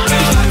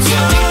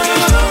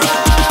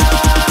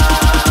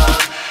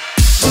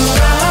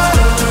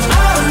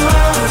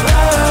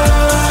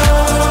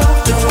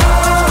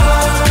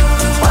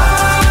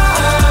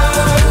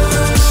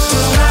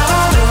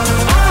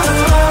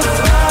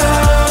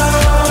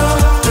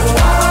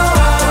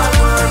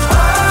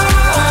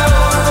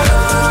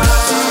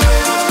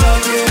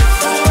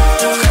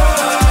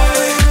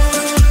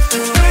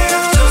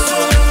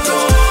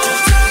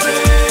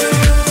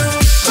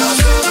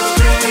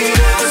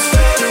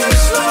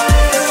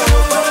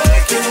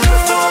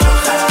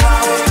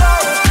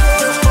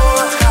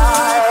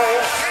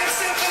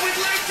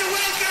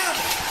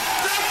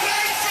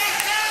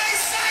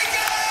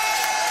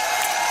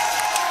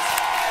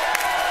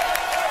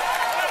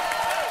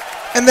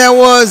 And that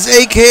was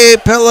A.K.A.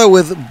 Pella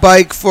with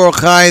Bike for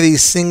Chai, the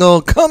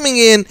single coming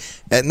in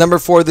at number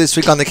 4 this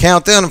week on the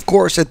countdown. Of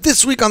course, at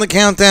this week on the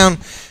countdown,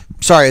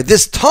 at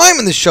this time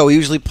in the show, we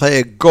usually play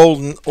a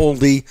golden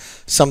oldie,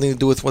 something to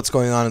do with what's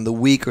going on in the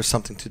week or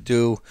something to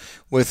do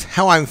with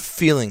how I'm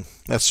feeling.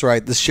 That's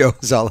right, this show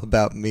is all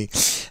about me.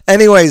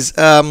 Anyways,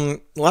 a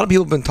lot of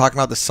people have been talking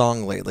about the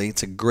song lately.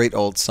 It's a great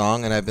old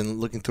song, and I've been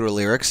looking through the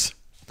lyrics.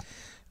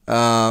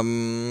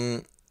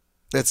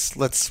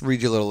 Let's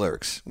read you a little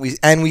lyrics.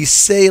 We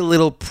say a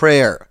little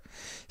prayer.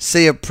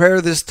 Say a prayer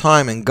this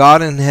time, and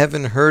God in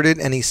heaven heard it,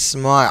 and he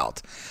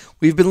smiled.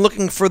 We've been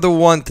looking for the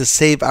one to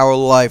save our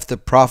life, the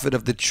prophet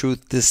of the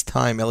truth this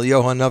time,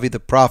 Eliyahu Hanavi the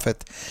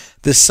prophet,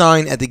 the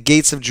sign at the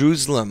gates of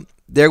Jerusalem.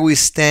 There we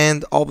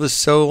stand, all the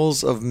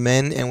souls of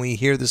men, and we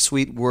hear the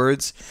sweet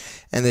words,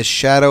 and the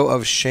shadow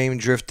of shame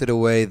drifted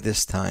away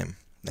this time.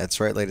 That's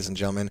right, ladies and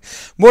gentlemen.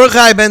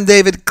 Mordechai Ben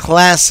David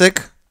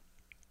classic.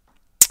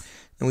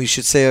 And we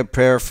should say a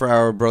prayer for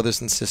our brothers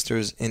and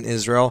sisters in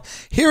Israel.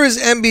 Here is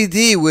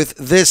MBD with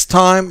This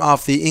Time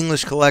off the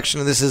English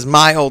collection. This is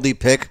my oldie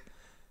pick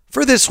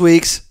for this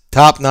week's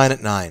Top 9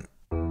 at 9.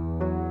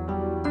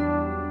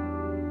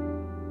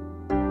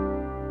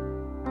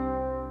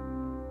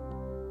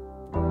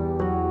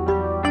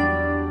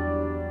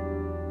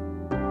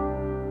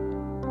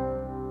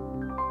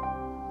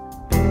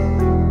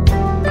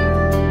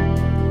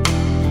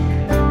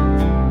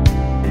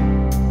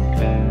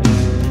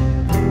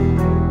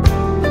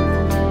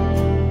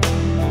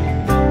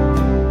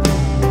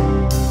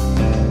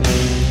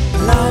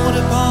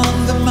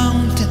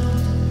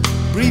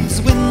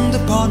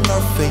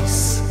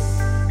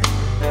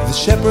 The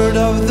shepherd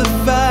of the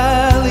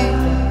valley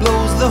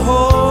blows the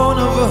horn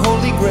of a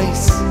holy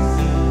grace.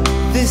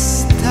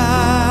 This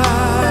time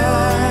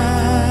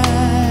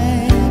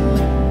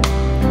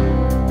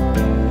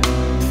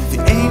the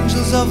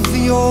angels of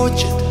the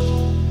orchard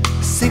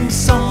sing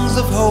songs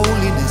of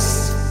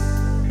holiness.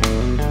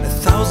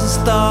 1,000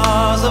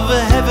 stars of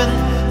heaven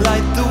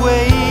light the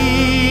way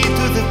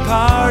to the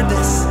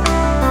paradise.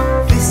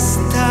 This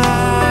time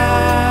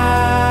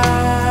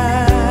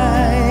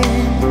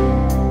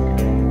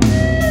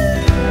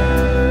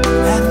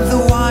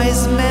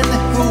men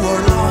who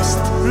are lost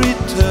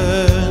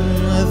return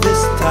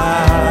this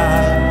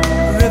time.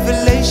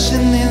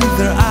 Revelation in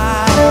their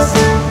eyes.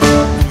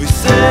 We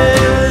say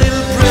a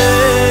little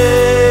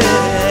prayer.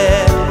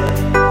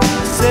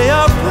 Say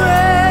our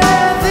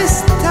prayer this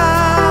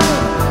time.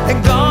 And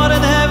God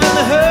in heaven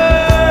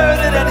heard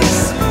it and he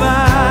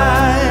smiled.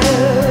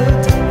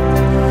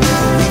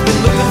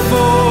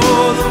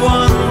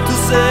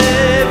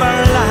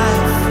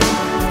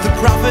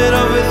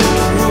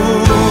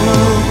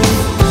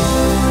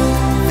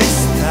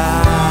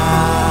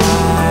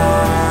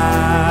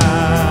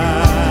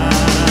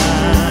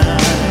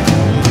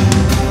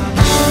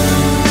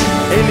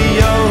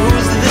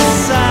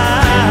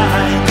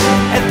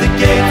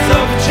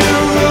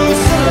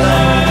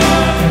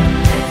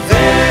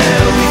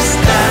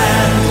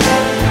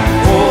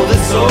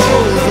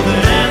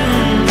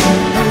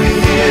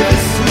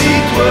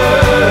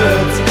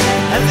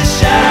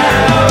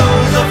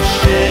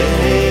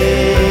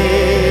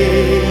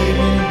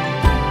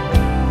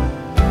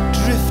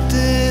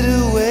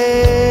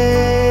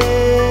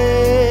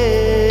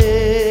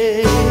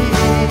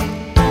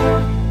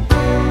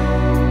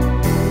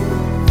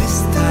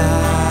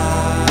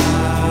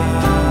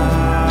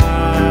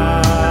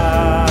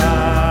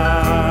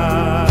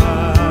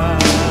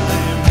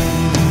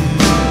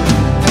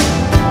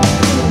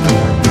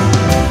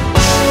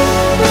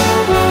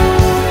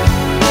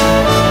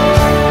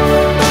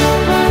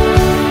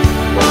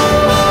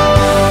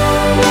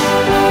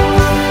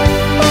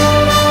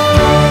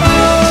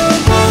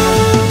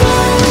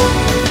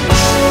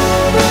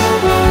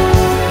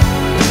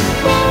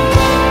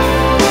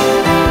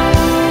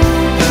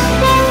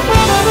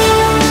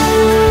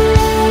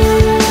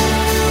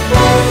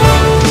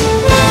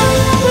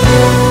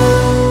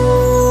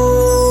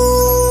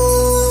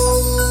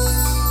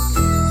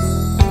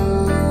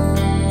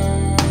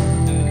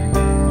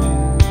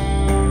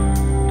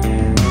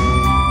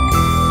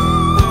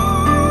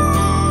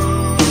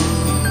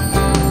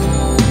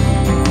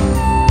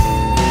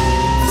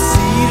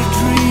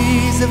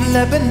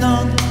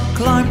 Lebanon,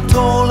 climb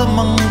tall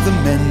among the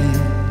men.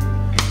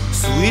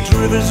 Sweet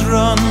rivers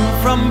run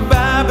from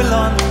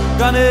Babylon,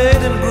 Gan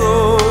Eden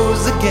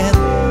grows again.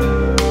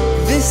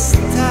 This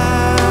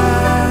time,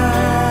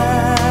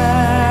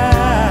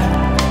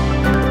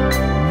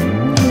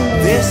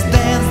 there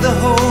stands the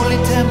holy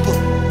temple,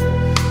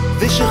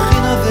 the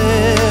Shekhinah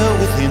there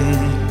within.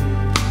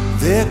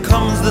 There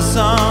comes the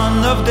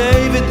Son of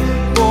David,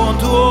 born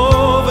to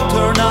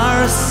overturn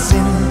our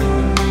sin.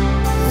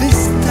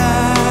 This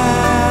time,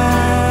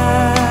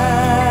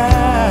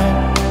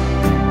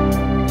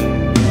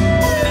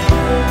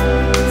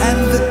 and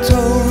the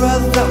Torah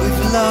that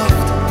we've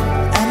loved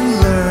and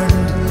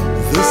learned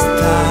this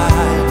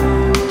time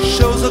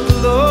shows a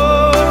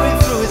glory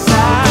through his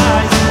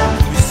eyes.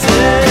 We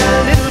say a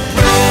little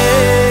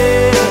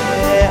prayer,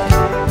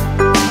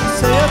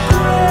 say a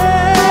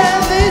prayer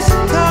this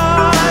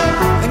time,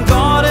 and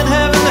God in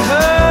heaven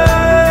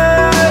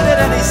heard it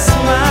and he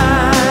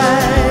smiled.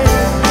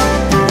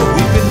 But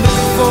we've been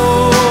looking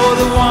for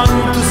the one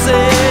to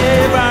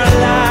save our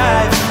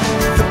life,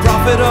 the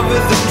prophet of the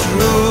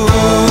truth.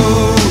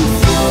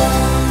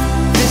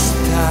 This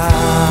time,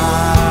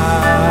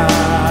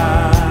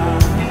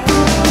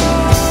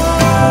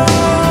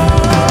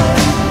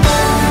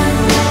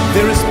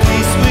 there is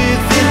peace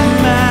within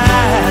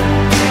man,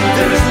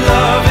 there is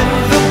love in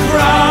the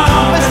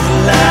promised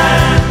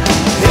land.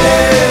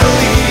 Here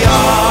we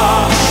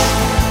are,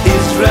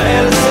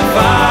 Israel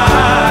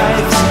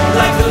survives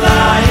like the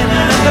lion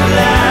and the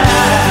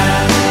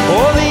lamb.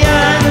 All the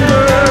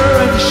anger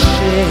and the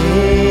shame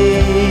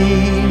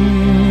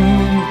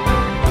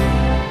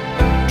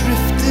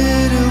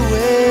drifted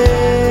away.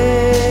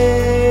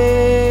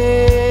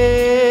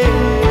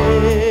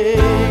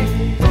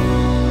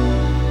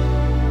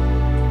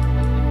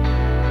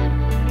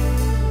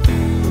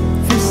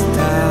 This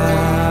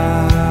time,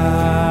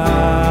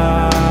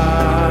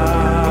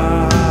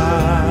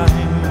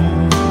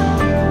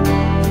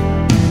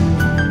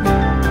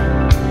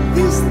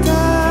 this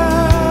time,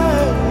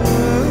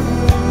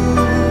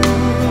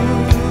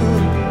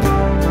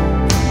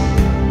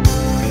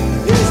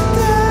 this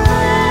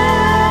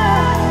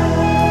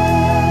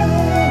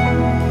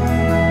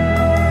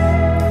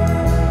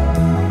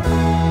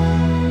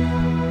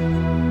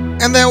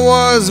And that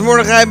was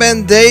Mordechai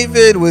Ben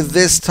David with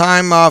This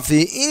Time off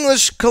the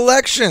English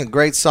Collection.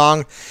 Great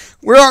song.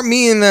 Where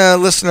me and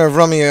listener of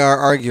Rummy are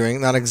arguing,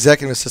 not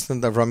executive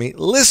assistant of Rummy,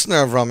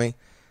 listener of Rummy,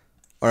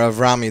 or of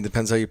Rami,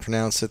 depends how you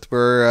pronounce it.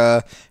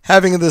 We're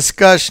having a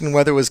discussion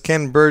whether it was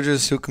Ken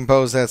Burgess who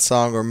composed that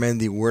song or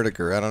Mendy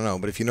Werdiger. I don't know,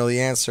 but if you know the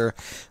answer,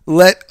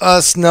 let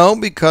us know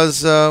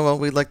because, well,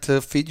 we'd like to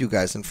feed you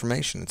guys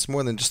information. It's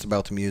more than just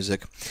about the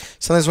music.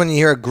 Sometimes when you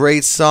hear a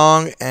great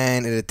song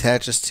and it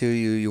attaches to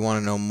you, you want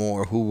to know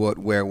more: who, what,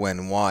 where,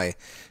 when, why.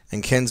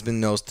 And Ken's been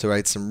known to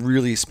write some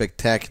really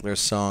spectacular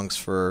songs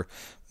for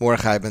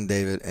Mordechai Ben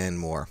David and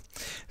more.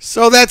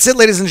 So that's it,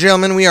 ladies and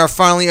gentlemen. We are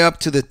finally up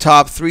to the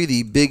top 3,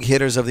 the big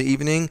hitters of the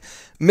evening,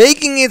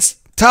 making its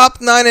top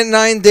 9 at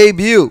 9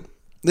 debut.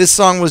 This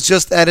song was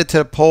just added to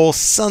the poll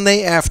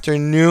Sunday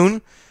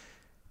afternoon,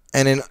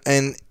 and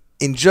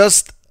in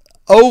just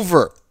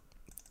over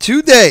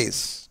 2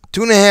 days,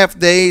 2.5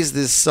 days,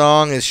 this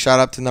song is shot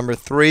up to number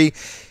 3.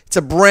 It's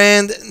a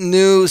brand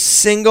new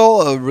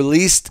single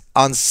released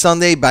on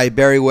Sunday by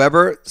Barry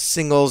Weber.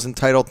 Singles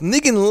entitled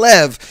Niggin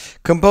Lev,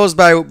 composed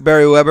by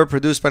Barry Weber,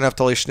 produced by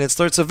Naftali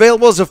Schnitzler. It's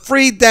available as a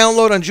free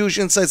download on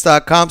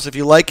JewishInsights.com, so if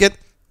you like it,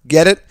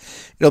 get it.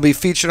 It'll be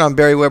featured on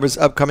Barry Weber's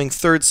upcoming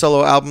 3rd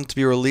solo album to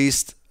be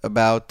released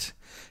about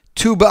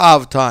Tu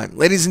B'Av time.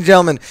 Ladies and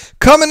gentlemen,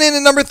 coming in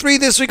at number 3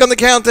 this week on the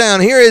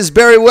countdown, here is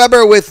Barry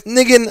Weber with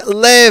Niggin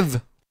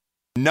Lev.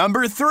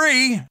 Number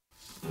 3.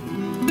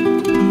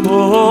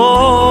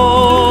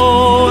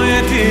 Oh,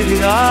 you did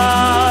it,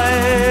 I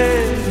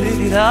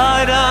did it,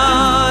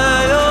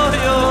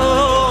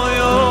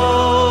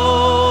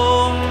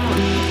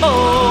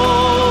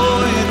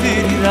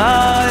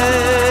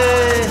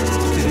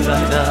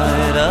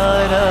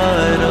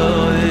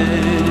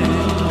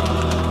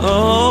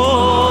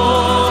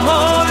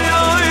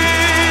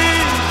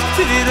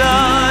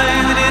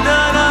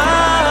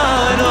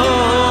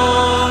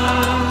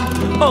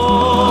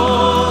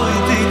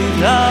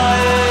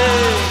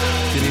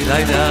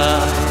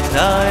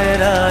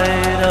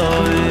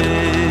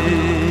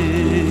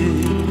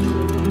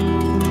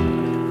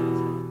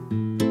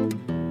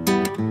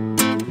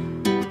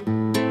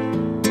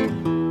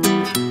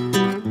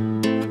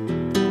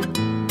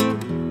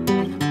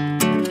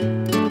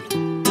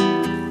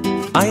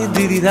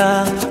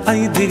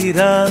 I did it,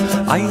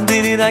 I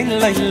did it,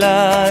 I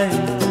lie.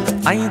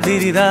 I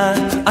did it,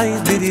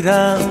 I did it,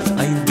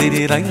 I did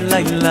it, I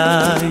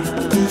lie.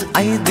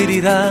 I did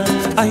it,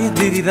 I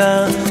did it,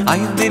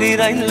 I did it,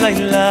 I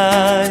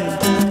lie.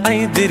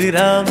 I did it,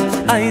 I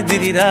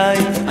did it,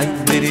 I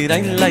did it,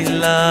 I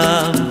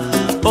lie.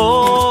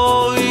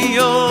 Oh,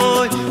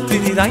 yo,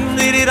 did it, I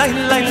did it, I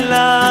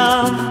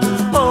lie.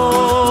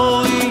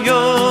 Oh,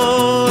 yo,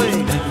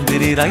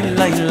 did it, I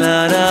lie,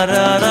 la la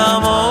la la.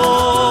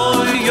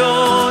 Oh,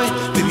 yo,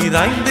 did it,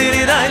 I did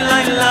it, I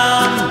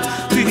lie.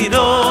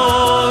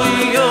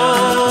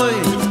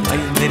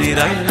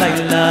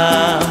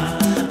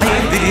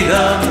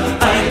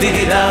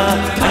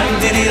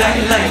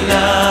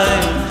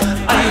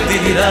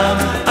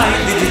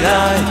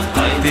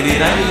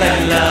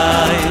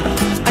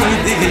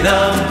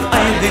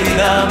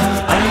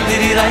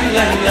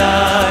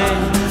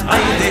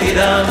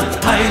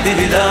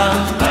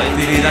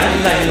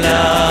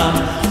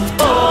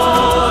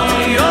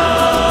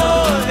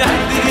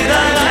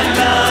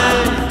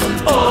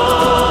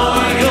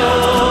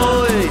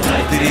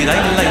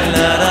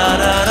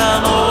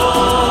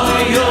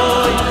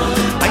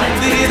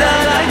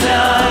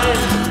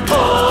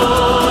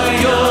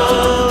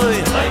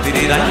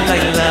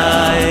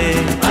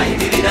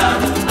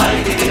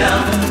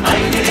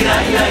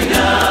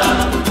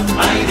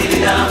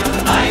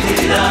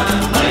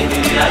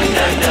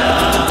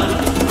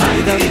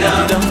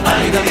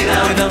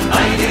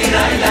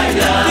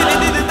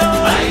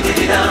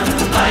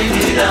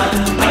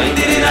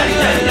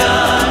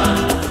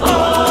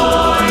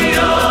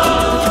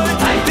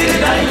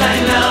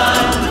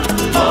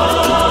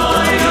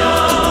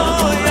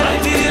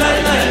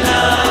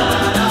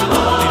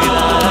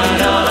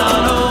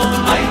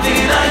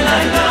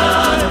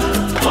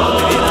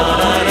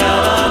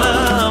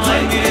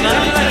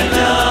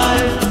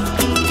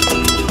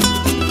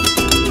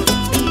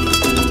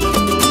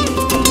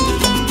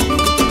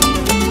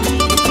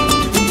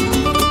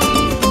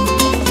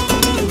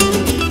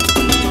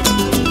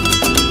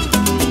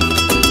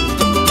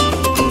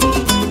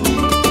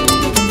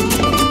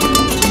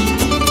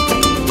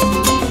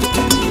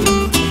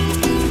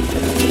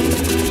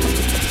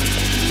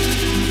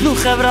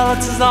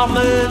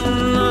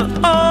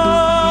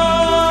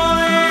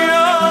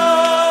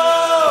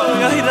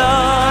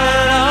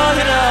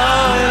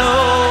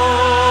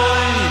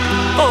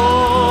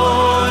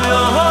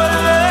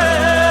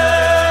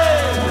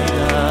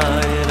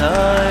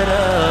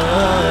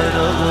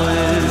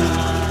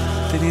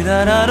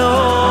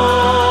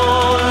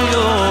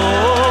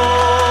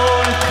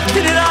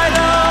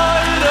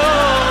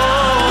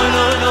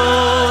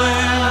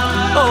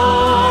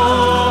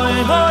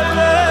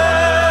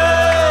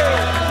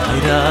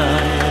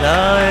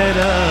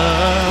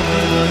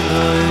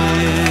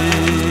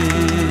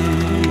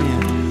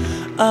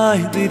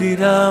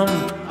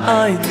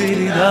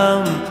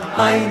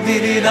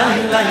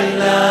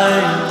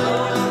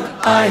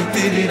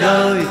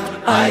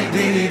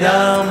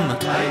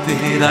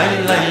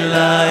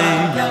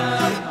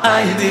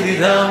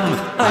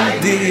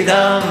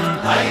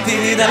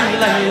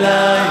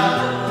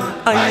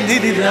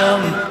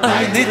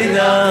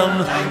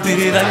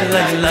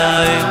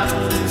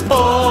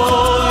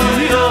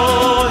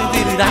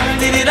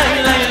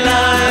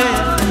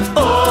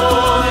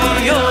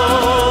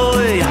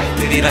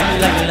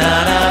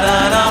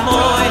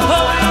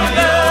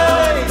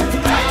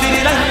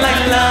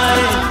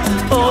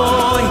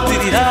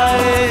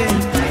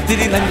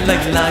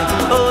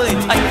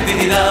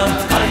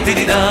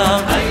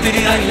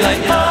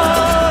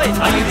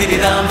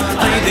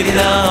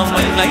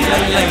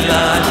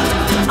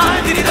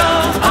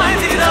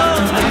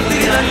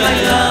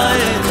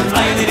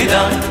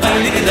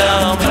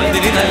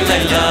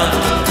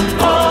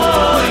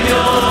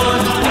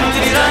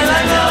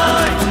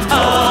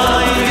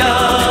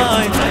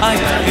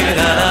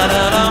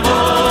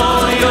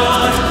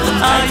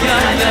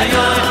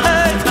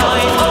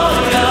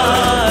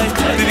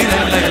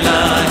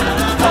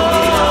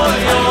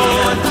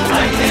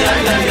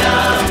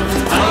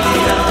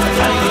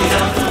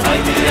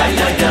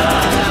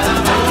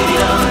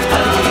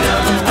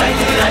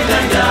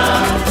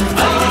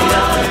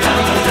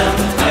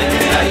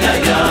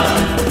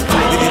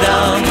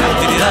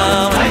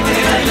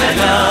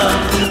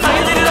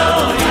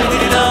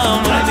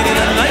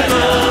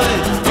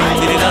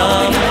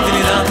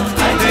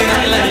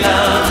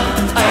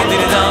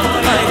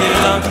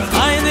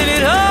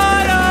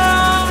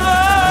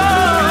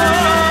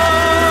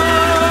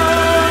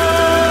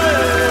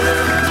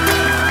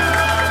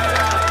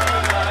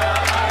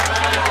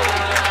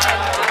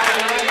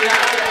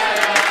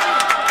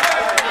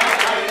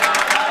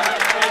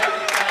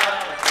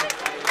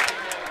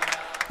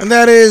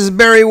 That is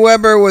Barry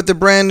Weber with the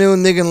brand new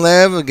Nigun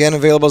Lev, again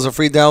available as a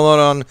free download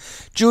on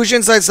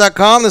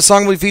JewishInsights.com. The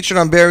song will be featured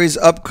on Barry's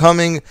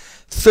upcoming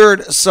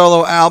third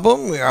solo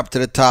album. We are up to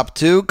the top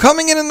 2.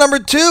 Coming in at number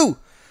 2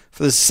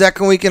 for the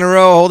second week in a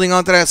row, holding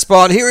on to that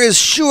spot. Here is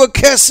Shua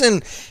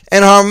Kessin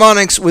and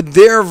Harmonics with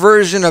their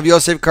version of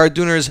Yosef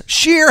Karduner's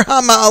Shir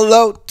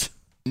HaMa'alot.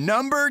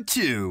 Number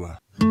 2.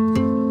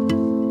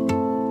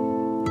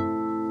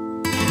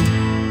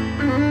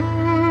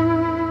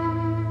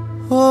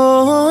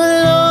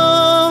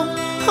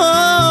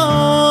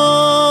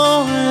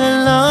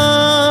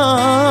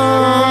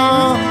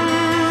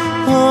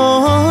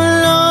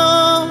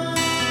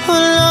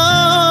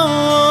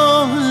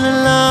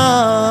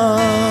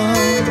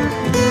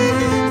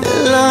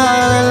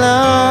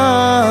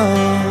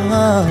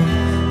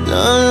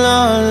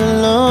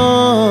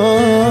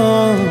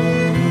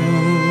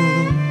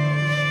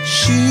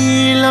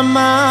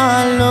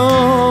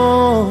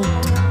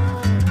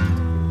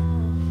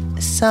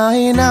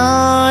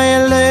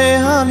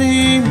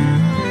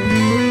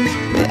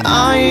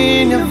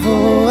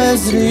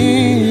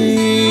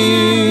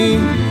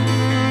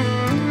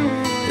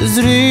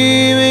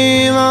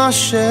 זרימי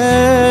מהשם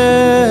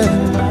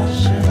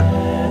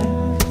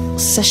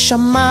עושה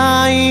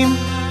שמיים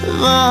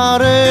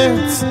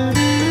וארץ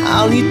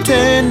אל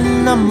ייתן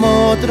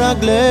נמות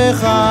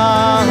רגליך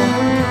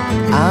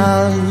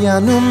אל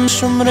ינום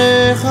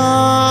שומריך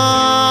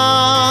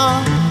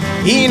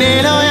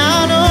הנה לא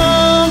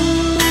ינום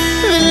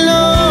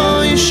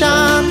ולא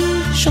ישן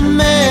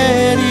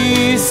שומר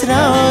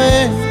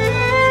ישראל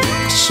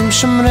השם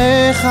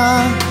שומריך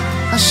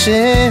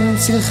השם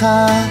צילך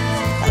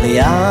על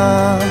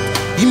יד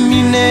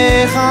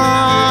ימינך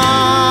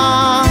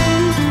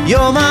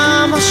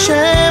יומם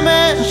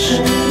השמש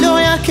לא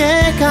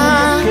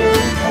יקקה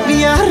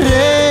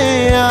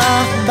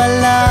וירח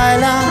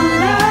בלילה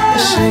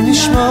השם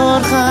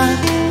ישמורך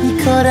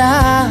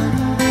מקורא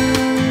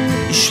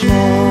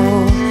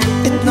ישמור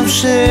את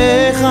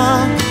נפשך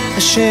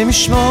השם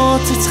ישמור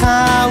צאתך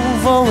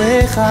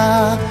ובואך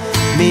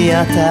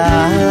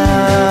מעתה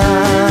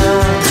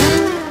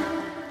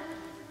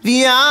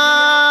ויד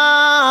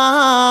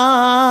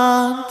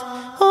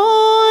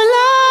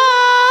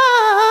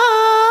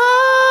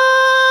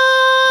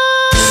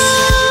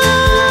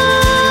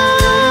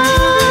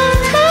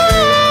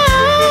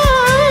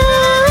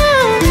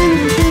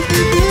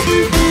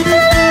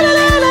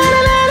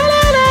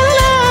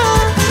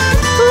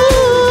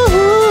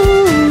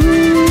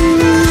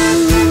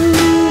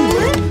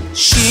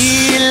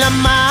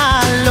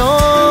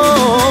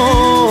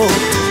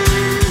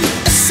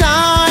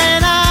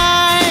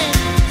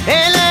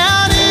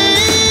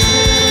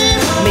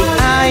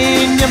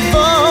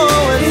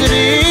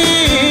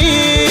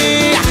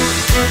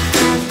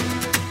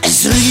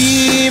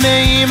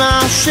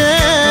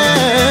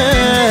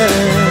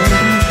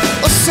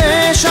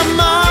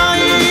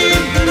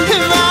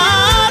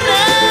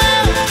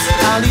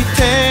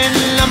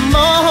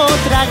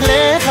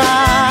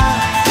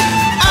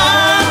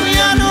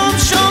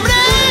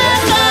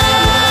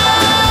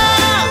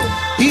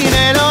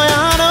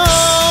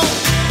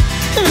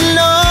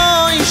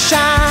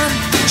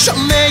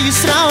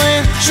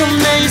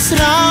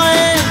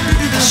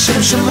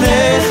השם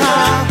שומרך,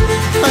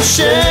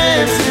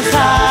 השם צילך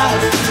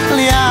על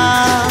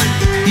יד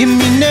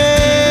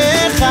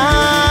ימינך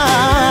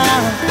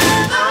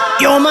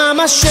יומם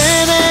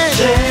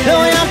השמש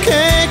לא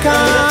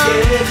יקקה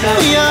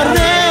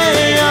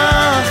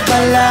וירח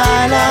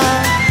בלילה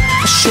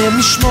השם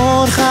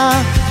ישמורך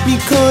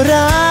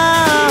מקורא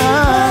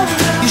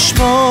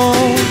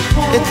ישמור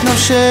את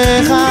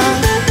נפשך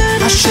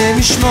השם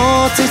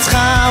ישמור צאתך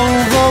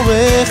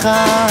ובואך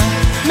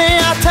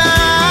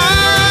מעתה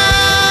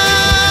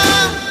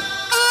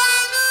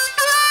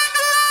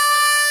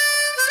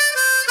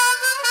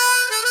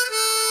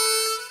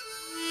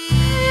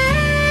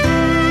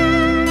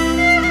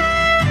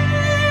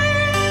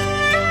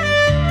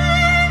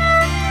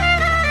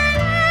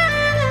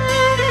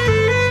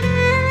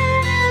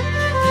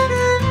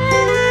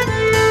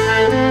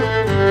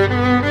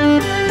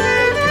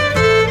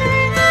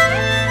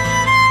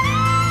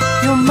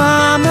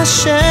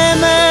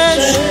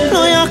השמש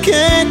לא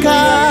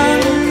יקקה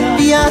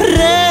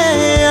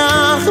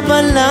וירח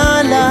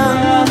בלילה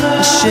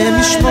השם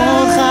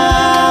ישמורך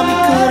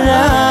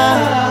מקורא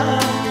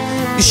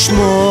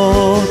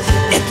ישמור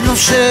את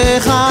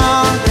נפשך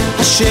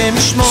השם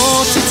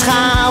ישמור צאתך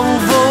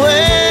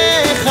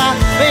ובואך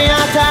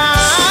ואתה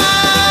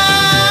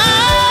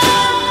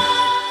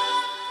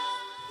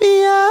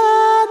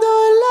ביד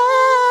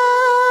עולם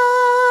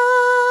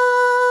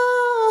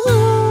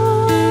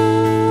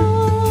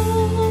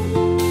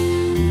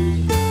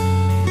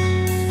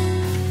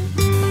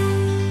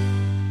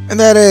And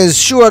that is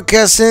Shua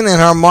Kessin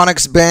and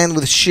Harmonics Band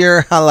with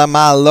Shir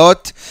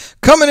Halamalot.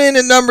 Coming in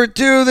at number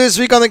 2 this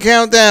week on the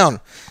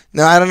countdown.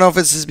 Now, I don't know if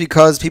this is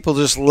because people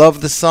just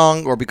love the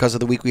song or because of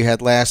the week we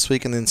had last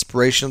week and the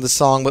inspiration of the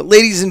song. But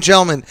ladies and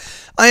gentlemen,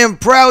 I am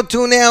proud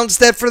to announce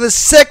that for the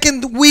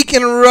second week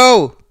in a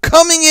row,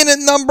 coming in at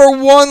number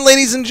 1,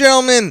 ladies and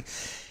gentlemen,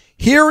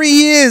 here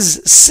he is,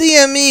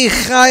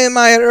 CME Chaim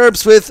Meyer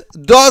Herbst with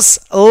Das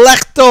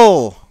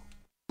Lechtel.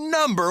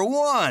 Number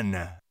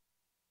 1.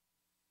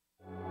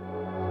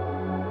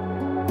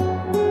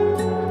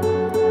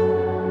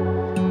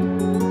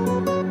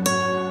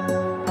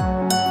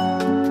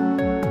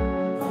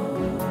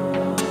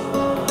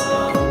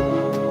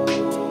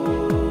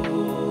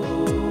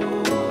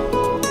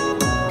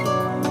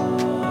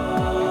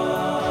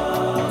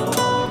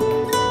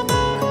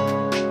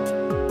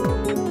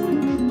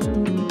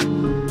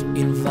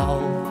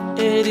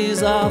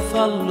 Is a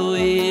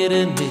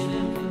verlorene,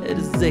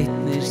 seht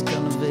nicht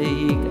den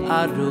Weg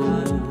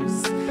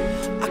heraus.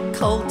 A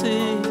kalte,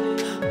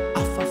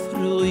 a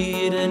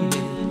verfrorene,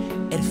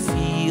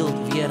 fehlt,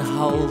 wie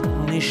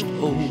halt nicht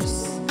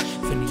aus.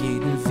 Von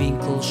jedem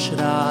Winkel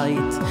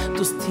schreit,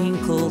 das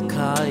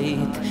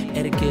Tinkelkeit,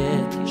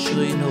 geht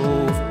schön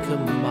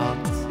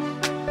aufgemacht.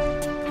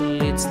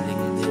 Plötzlich,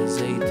 der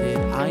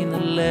seht eine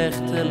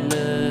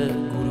Lächtele,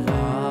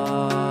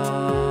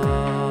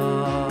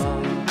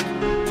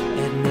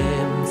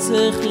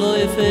 sich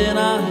läufen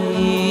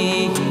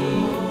ahi,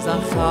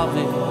 sein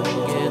Chavim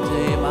geht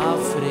ihm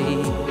afri,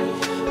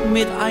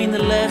 mit einer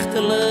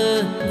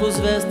Lächtele,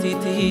 wo's wärst die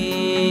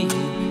Tee,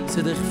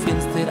 zu dich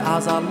finster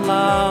als ein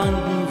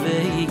langen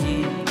Weg.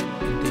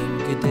 In dem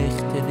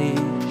Gedichte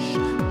nicht,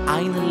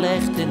 eine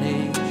Lächte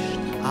nicht,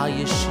 a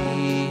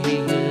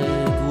Yeshia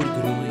gur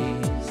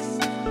gruis,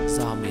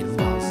 Samir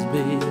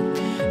Masber,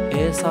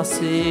 es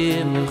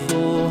hasim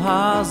chu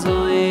hazois.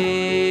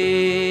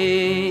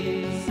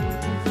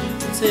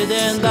 Zu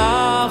den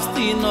darfst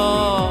die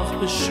noch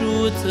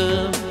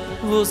beschuten,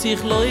 wo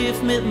sich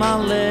läuft mit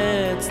mein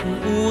letzten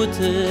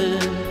Uten.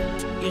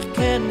 Ich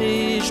kenn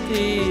nicht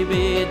die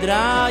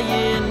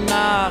bedreie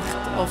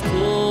Nacht auf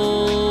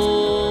Tod.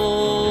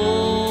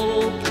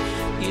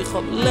 Ich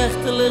hab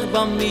lächtelig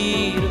bei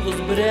mir,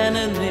 wo's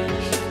brennen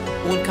nicht,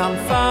 und kann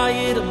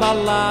Feier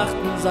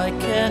belachten, sei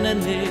kennen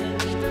nicht.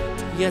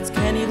 Jetzt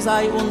kenn ich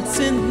sei und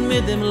zünden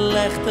mit dem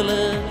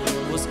Lächtele,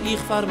 wo's ich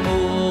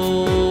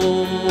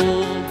vermog.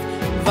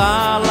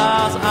 Weil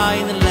als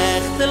ein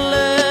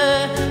Lächtele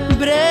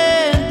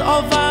brennt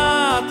auf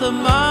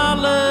Watemalen,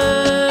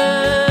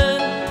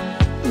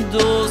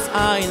 dus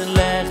ein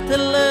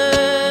Lächtele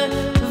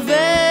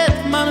wird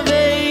man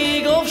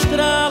Weg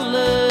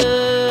aufstrahlen.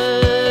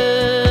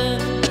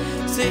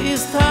 Sie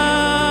ist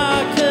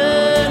Tage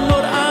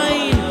nur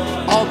ein,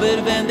 aber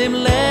wenn dem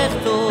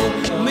Lächtel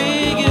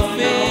mir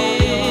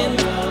gefällt,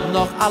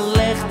 noch a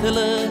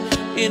Lächtele,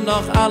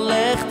 noch a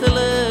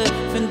Lächtele,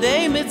 von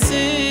dem mit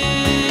Sinn.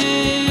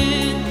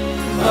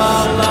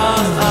 Weil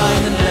als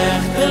ein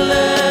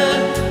Lächtele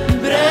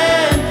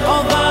brennt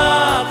auf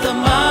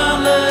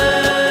Watemalen,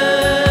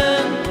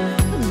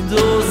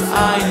 dus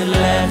ein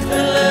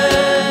Lächtele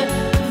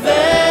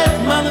wird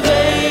man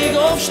Weg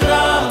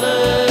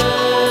aufstrahlen.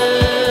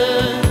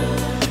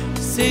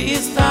 Sie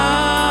ist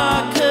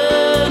Tage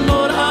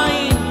nur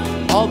ein,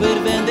 aber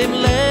wenn dem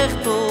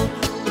Lächtel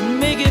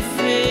mir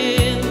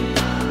gefällt,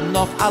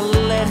 noch a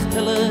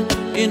Lächtele,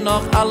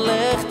 noch a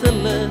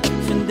Lächtele,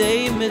 von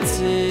dem mit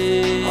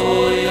Sinn.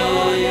 Oh ja,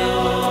 ja.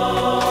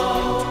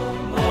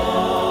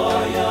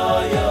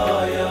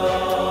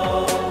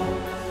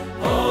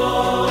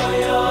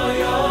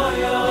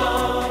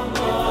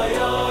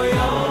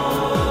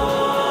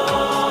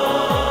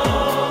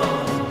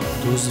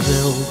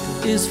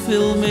 Is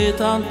viel mit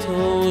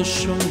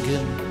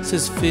Enttäuschungen, es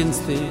ist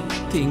finster,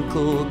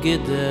 Tinkel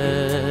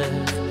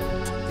gedächt.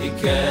 Die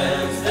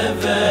kennst der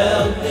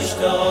Welt nicht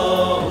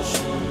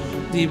tauschen,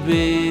 die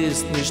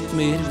bist nicht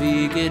mehr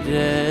wie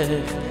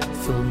gerecht.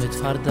 Voll mit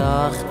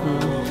Verdachten,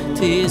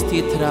 tiest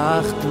die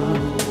Trachten,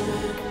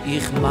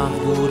 ich mach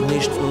wohl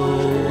nicht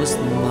aus,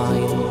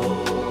 nein,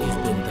 ich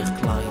bin dich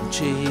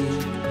Kleinchen,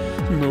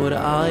 nur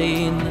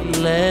ein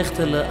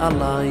Lächtele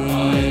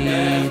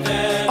allein.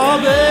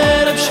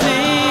 Aber ob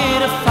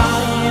schwere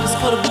Feier, es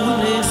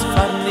verbunden ist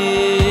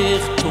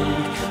Vernichtung,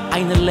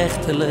 eine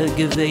Lächtele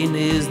gewesen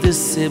ist des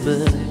Sibbe.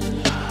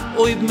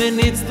 Ob mir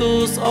nichts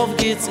dus, auf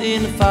geht's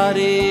in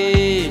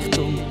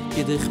Verrichtung,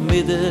 geht ich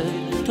mit der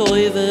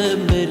Teufel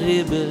mir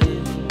ribbe.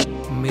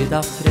 Mir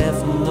darf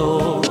treffen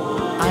noch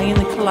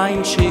einen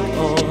kleinen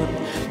Schickort,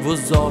 wo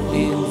soll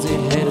in sie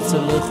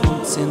herzlich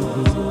und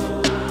zünden,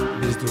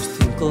 bis durchs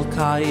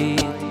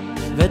Dunkelkeit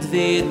wird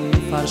werden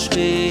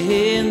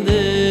verschwinden.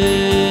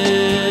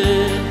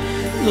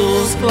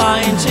 Dus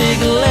kleintje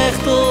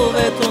Lächtel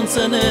wird uns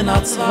in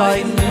einer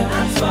zweiten,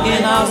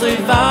 in also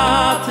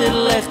warte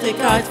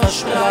Lächtigkeit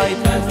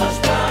verspreiten,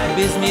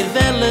 bis wir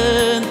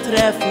Wellen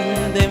treffen,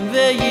 dem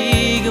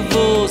Weg,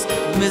 wo's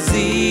mir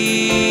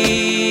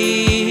sieht.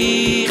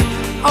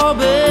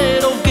 Aber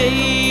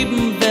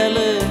aufgeben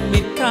Wellen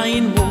mit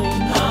kein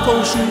Mund,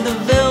 tauschen die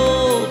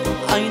Welt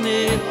eine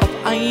auf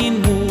ein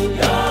Mund.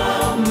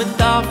 Man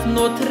darf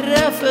nur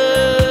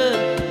treffen,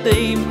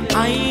 dem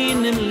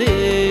einem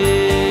Leben.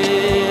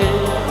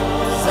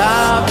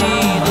 Sag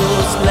wie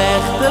du's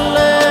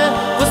Lächtele,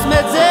 was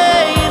mit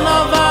sehen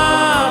auf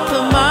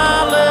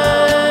Watemalen.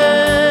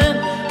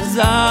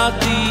 Sag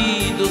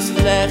wie du's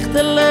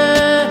Lächtele,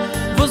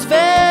 was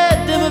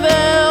wird im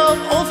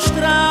Welt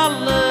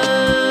aufstrahlen.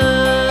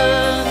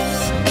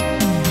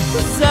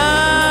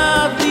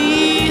 Sag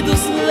wie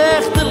du's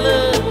Lächtele,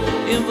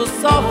 in was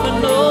offen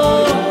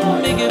nur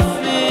mir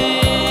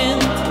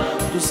gefind.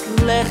 Dus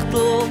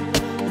Lächtel,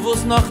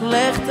 wo's noch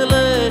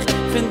lächtelig,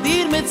 find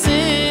dir mit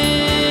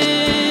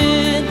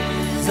Sinn.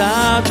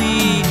 Sag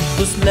wie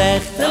du's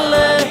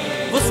Lächtele,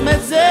 wo's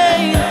mit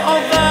sehen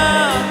auf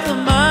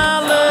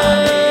Watemalen.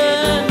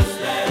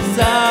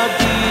 Sag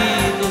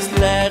wie du's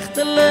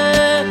Lächtele,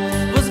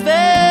 wo's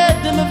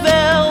wird in der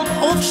Welt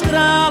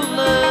aufstrahlen.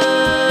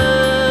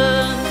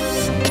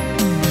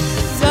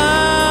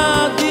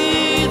 Sag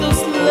wie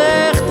du's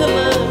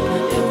Lächtele,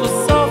 wo's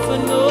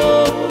offen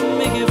nur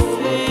mir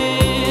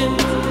gefind.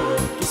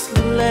 Dus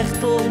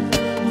Lächtel,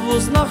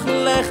 wo's noch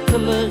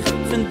lächtelig,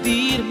 find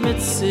dir mit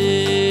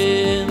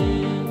Sinn.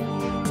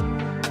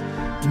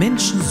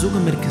 Menschen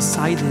sagen mir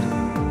Geseider,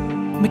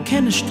 wir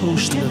können nicht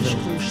tauschen der Welt.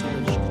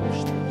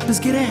 Das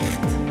ist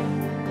gerecht.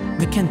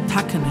 Wir können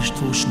Tacken nicht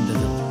tauschen der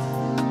Welt.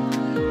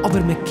 Aber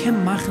wir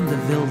können machen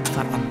der Welt für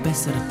einen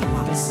besseren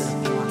Platz.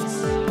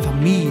 Für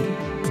mir,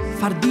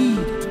 für dir,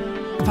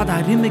 für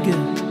die Rimmige,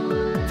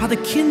 für die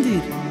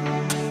Kinder,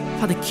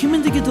 für die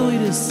kommende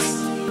Gedeures.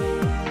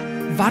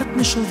 Wart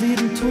nicht schon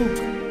während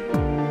Tag,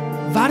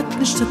 wart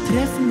nicht zu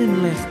treffen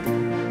den Licht.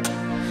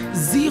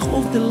 Sieh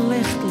auf der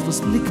Licht,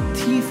 was liegt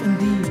tief in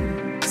dir.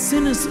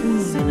 Sinnes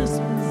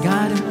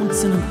gar in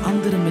uns und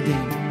anderen mit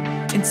dem.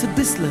 Und so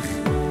bisslich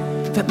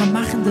wird man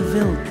machen der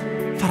Welt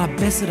für eine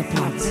bessere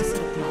Platz,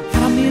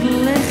 für einen mehr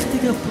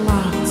lichtigen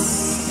Platz.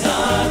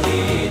 Ja,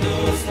 die du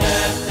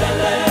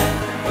Schlechtele,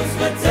 uns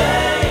wird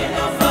sehen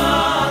auf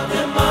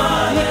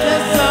Atemale. Mit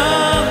der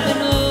Sand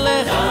im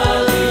Licht. Ja,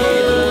 die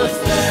du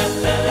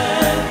Schlechtele,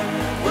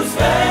 uns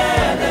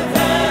wird die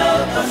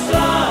Welt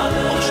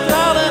aufstrahlen.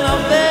 Aufstrahlen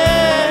auf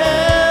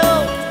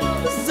Welt.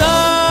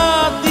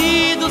 Sag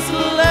die du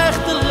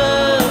Schlechtele,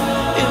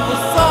 in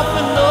was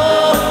offen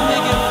noch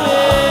mir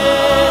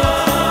gefällt.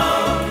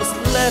 Das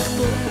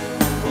Lechtel,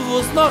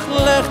 was noch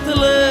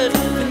Lechtele,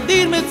 in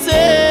dir mit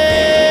sehen.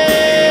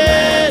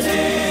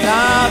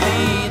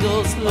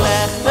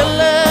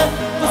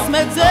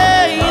 Met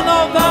zijn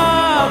op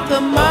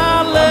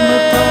Guatemala.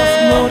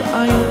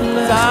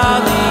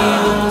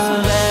 Zadio's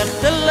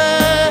lechtele,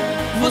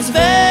 was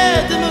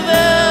werden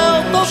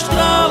wel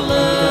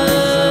afstralen.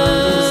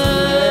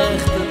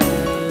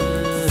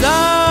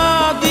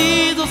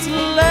 Zadio's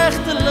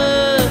lechtele,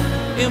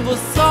 in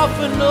was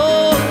saffen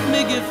op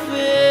me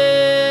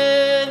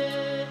gefällt.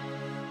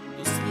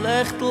 Dus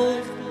lechtel,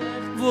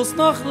 was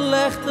nog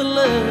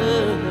lechtele,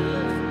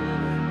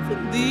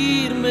 van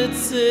dir met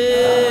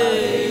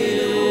zee.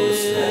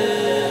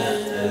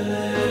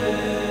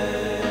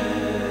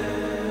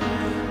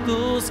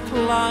 Dus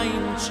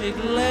kleinschig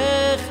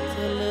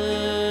lechtele,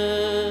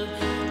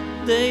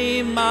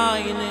 de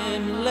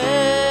meinem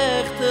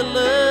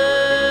lechtele.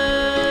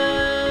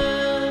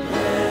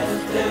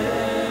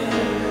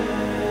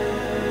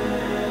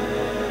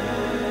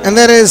 And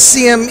that is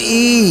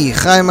CME,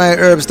 Chai My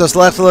Herbs, Das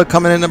Lechtele,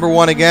 coming in number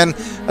 1 again.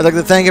 I'd like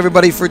to thank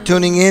everybody for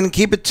tuning in.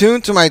 Keep it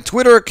tuned to my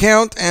Twitter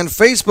account and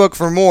Facebook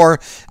for more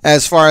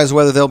as far as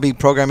whether they'll be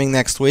programming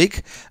next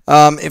week.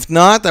 If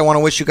not, I want to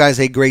wish you guys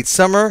a great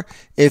summer.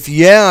 If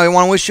I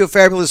want to wish you a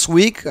fabulous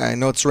week. I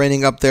know it's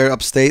raining up there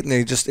upstate, and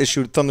they just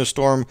issued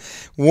thunderstorm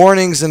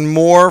warnings and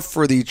more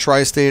for the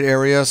tri-state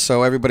area,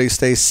 so everybody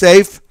stay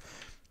safe,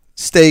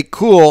 stay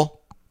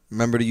cool.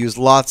 Remember to use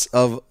lots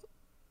of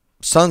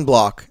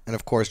sunblock, and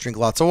of course drink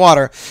lots of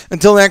water.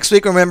 Until next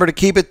week, remember to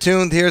keep it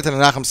tuned here to the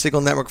Nachum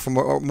Segal Network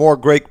for more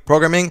great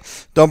programming.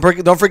 Don't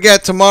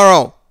forget,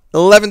 tomorrow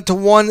 11 to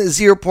 1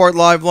 Zeroport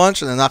live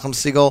lunch on the Nachum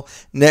Segal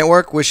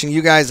Network. Wishing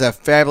you guys a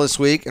fabulous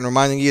week and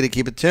reminding you to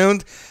keep it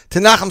tuned to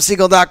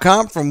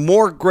NachumSegal.com for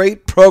more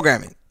great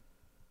programming.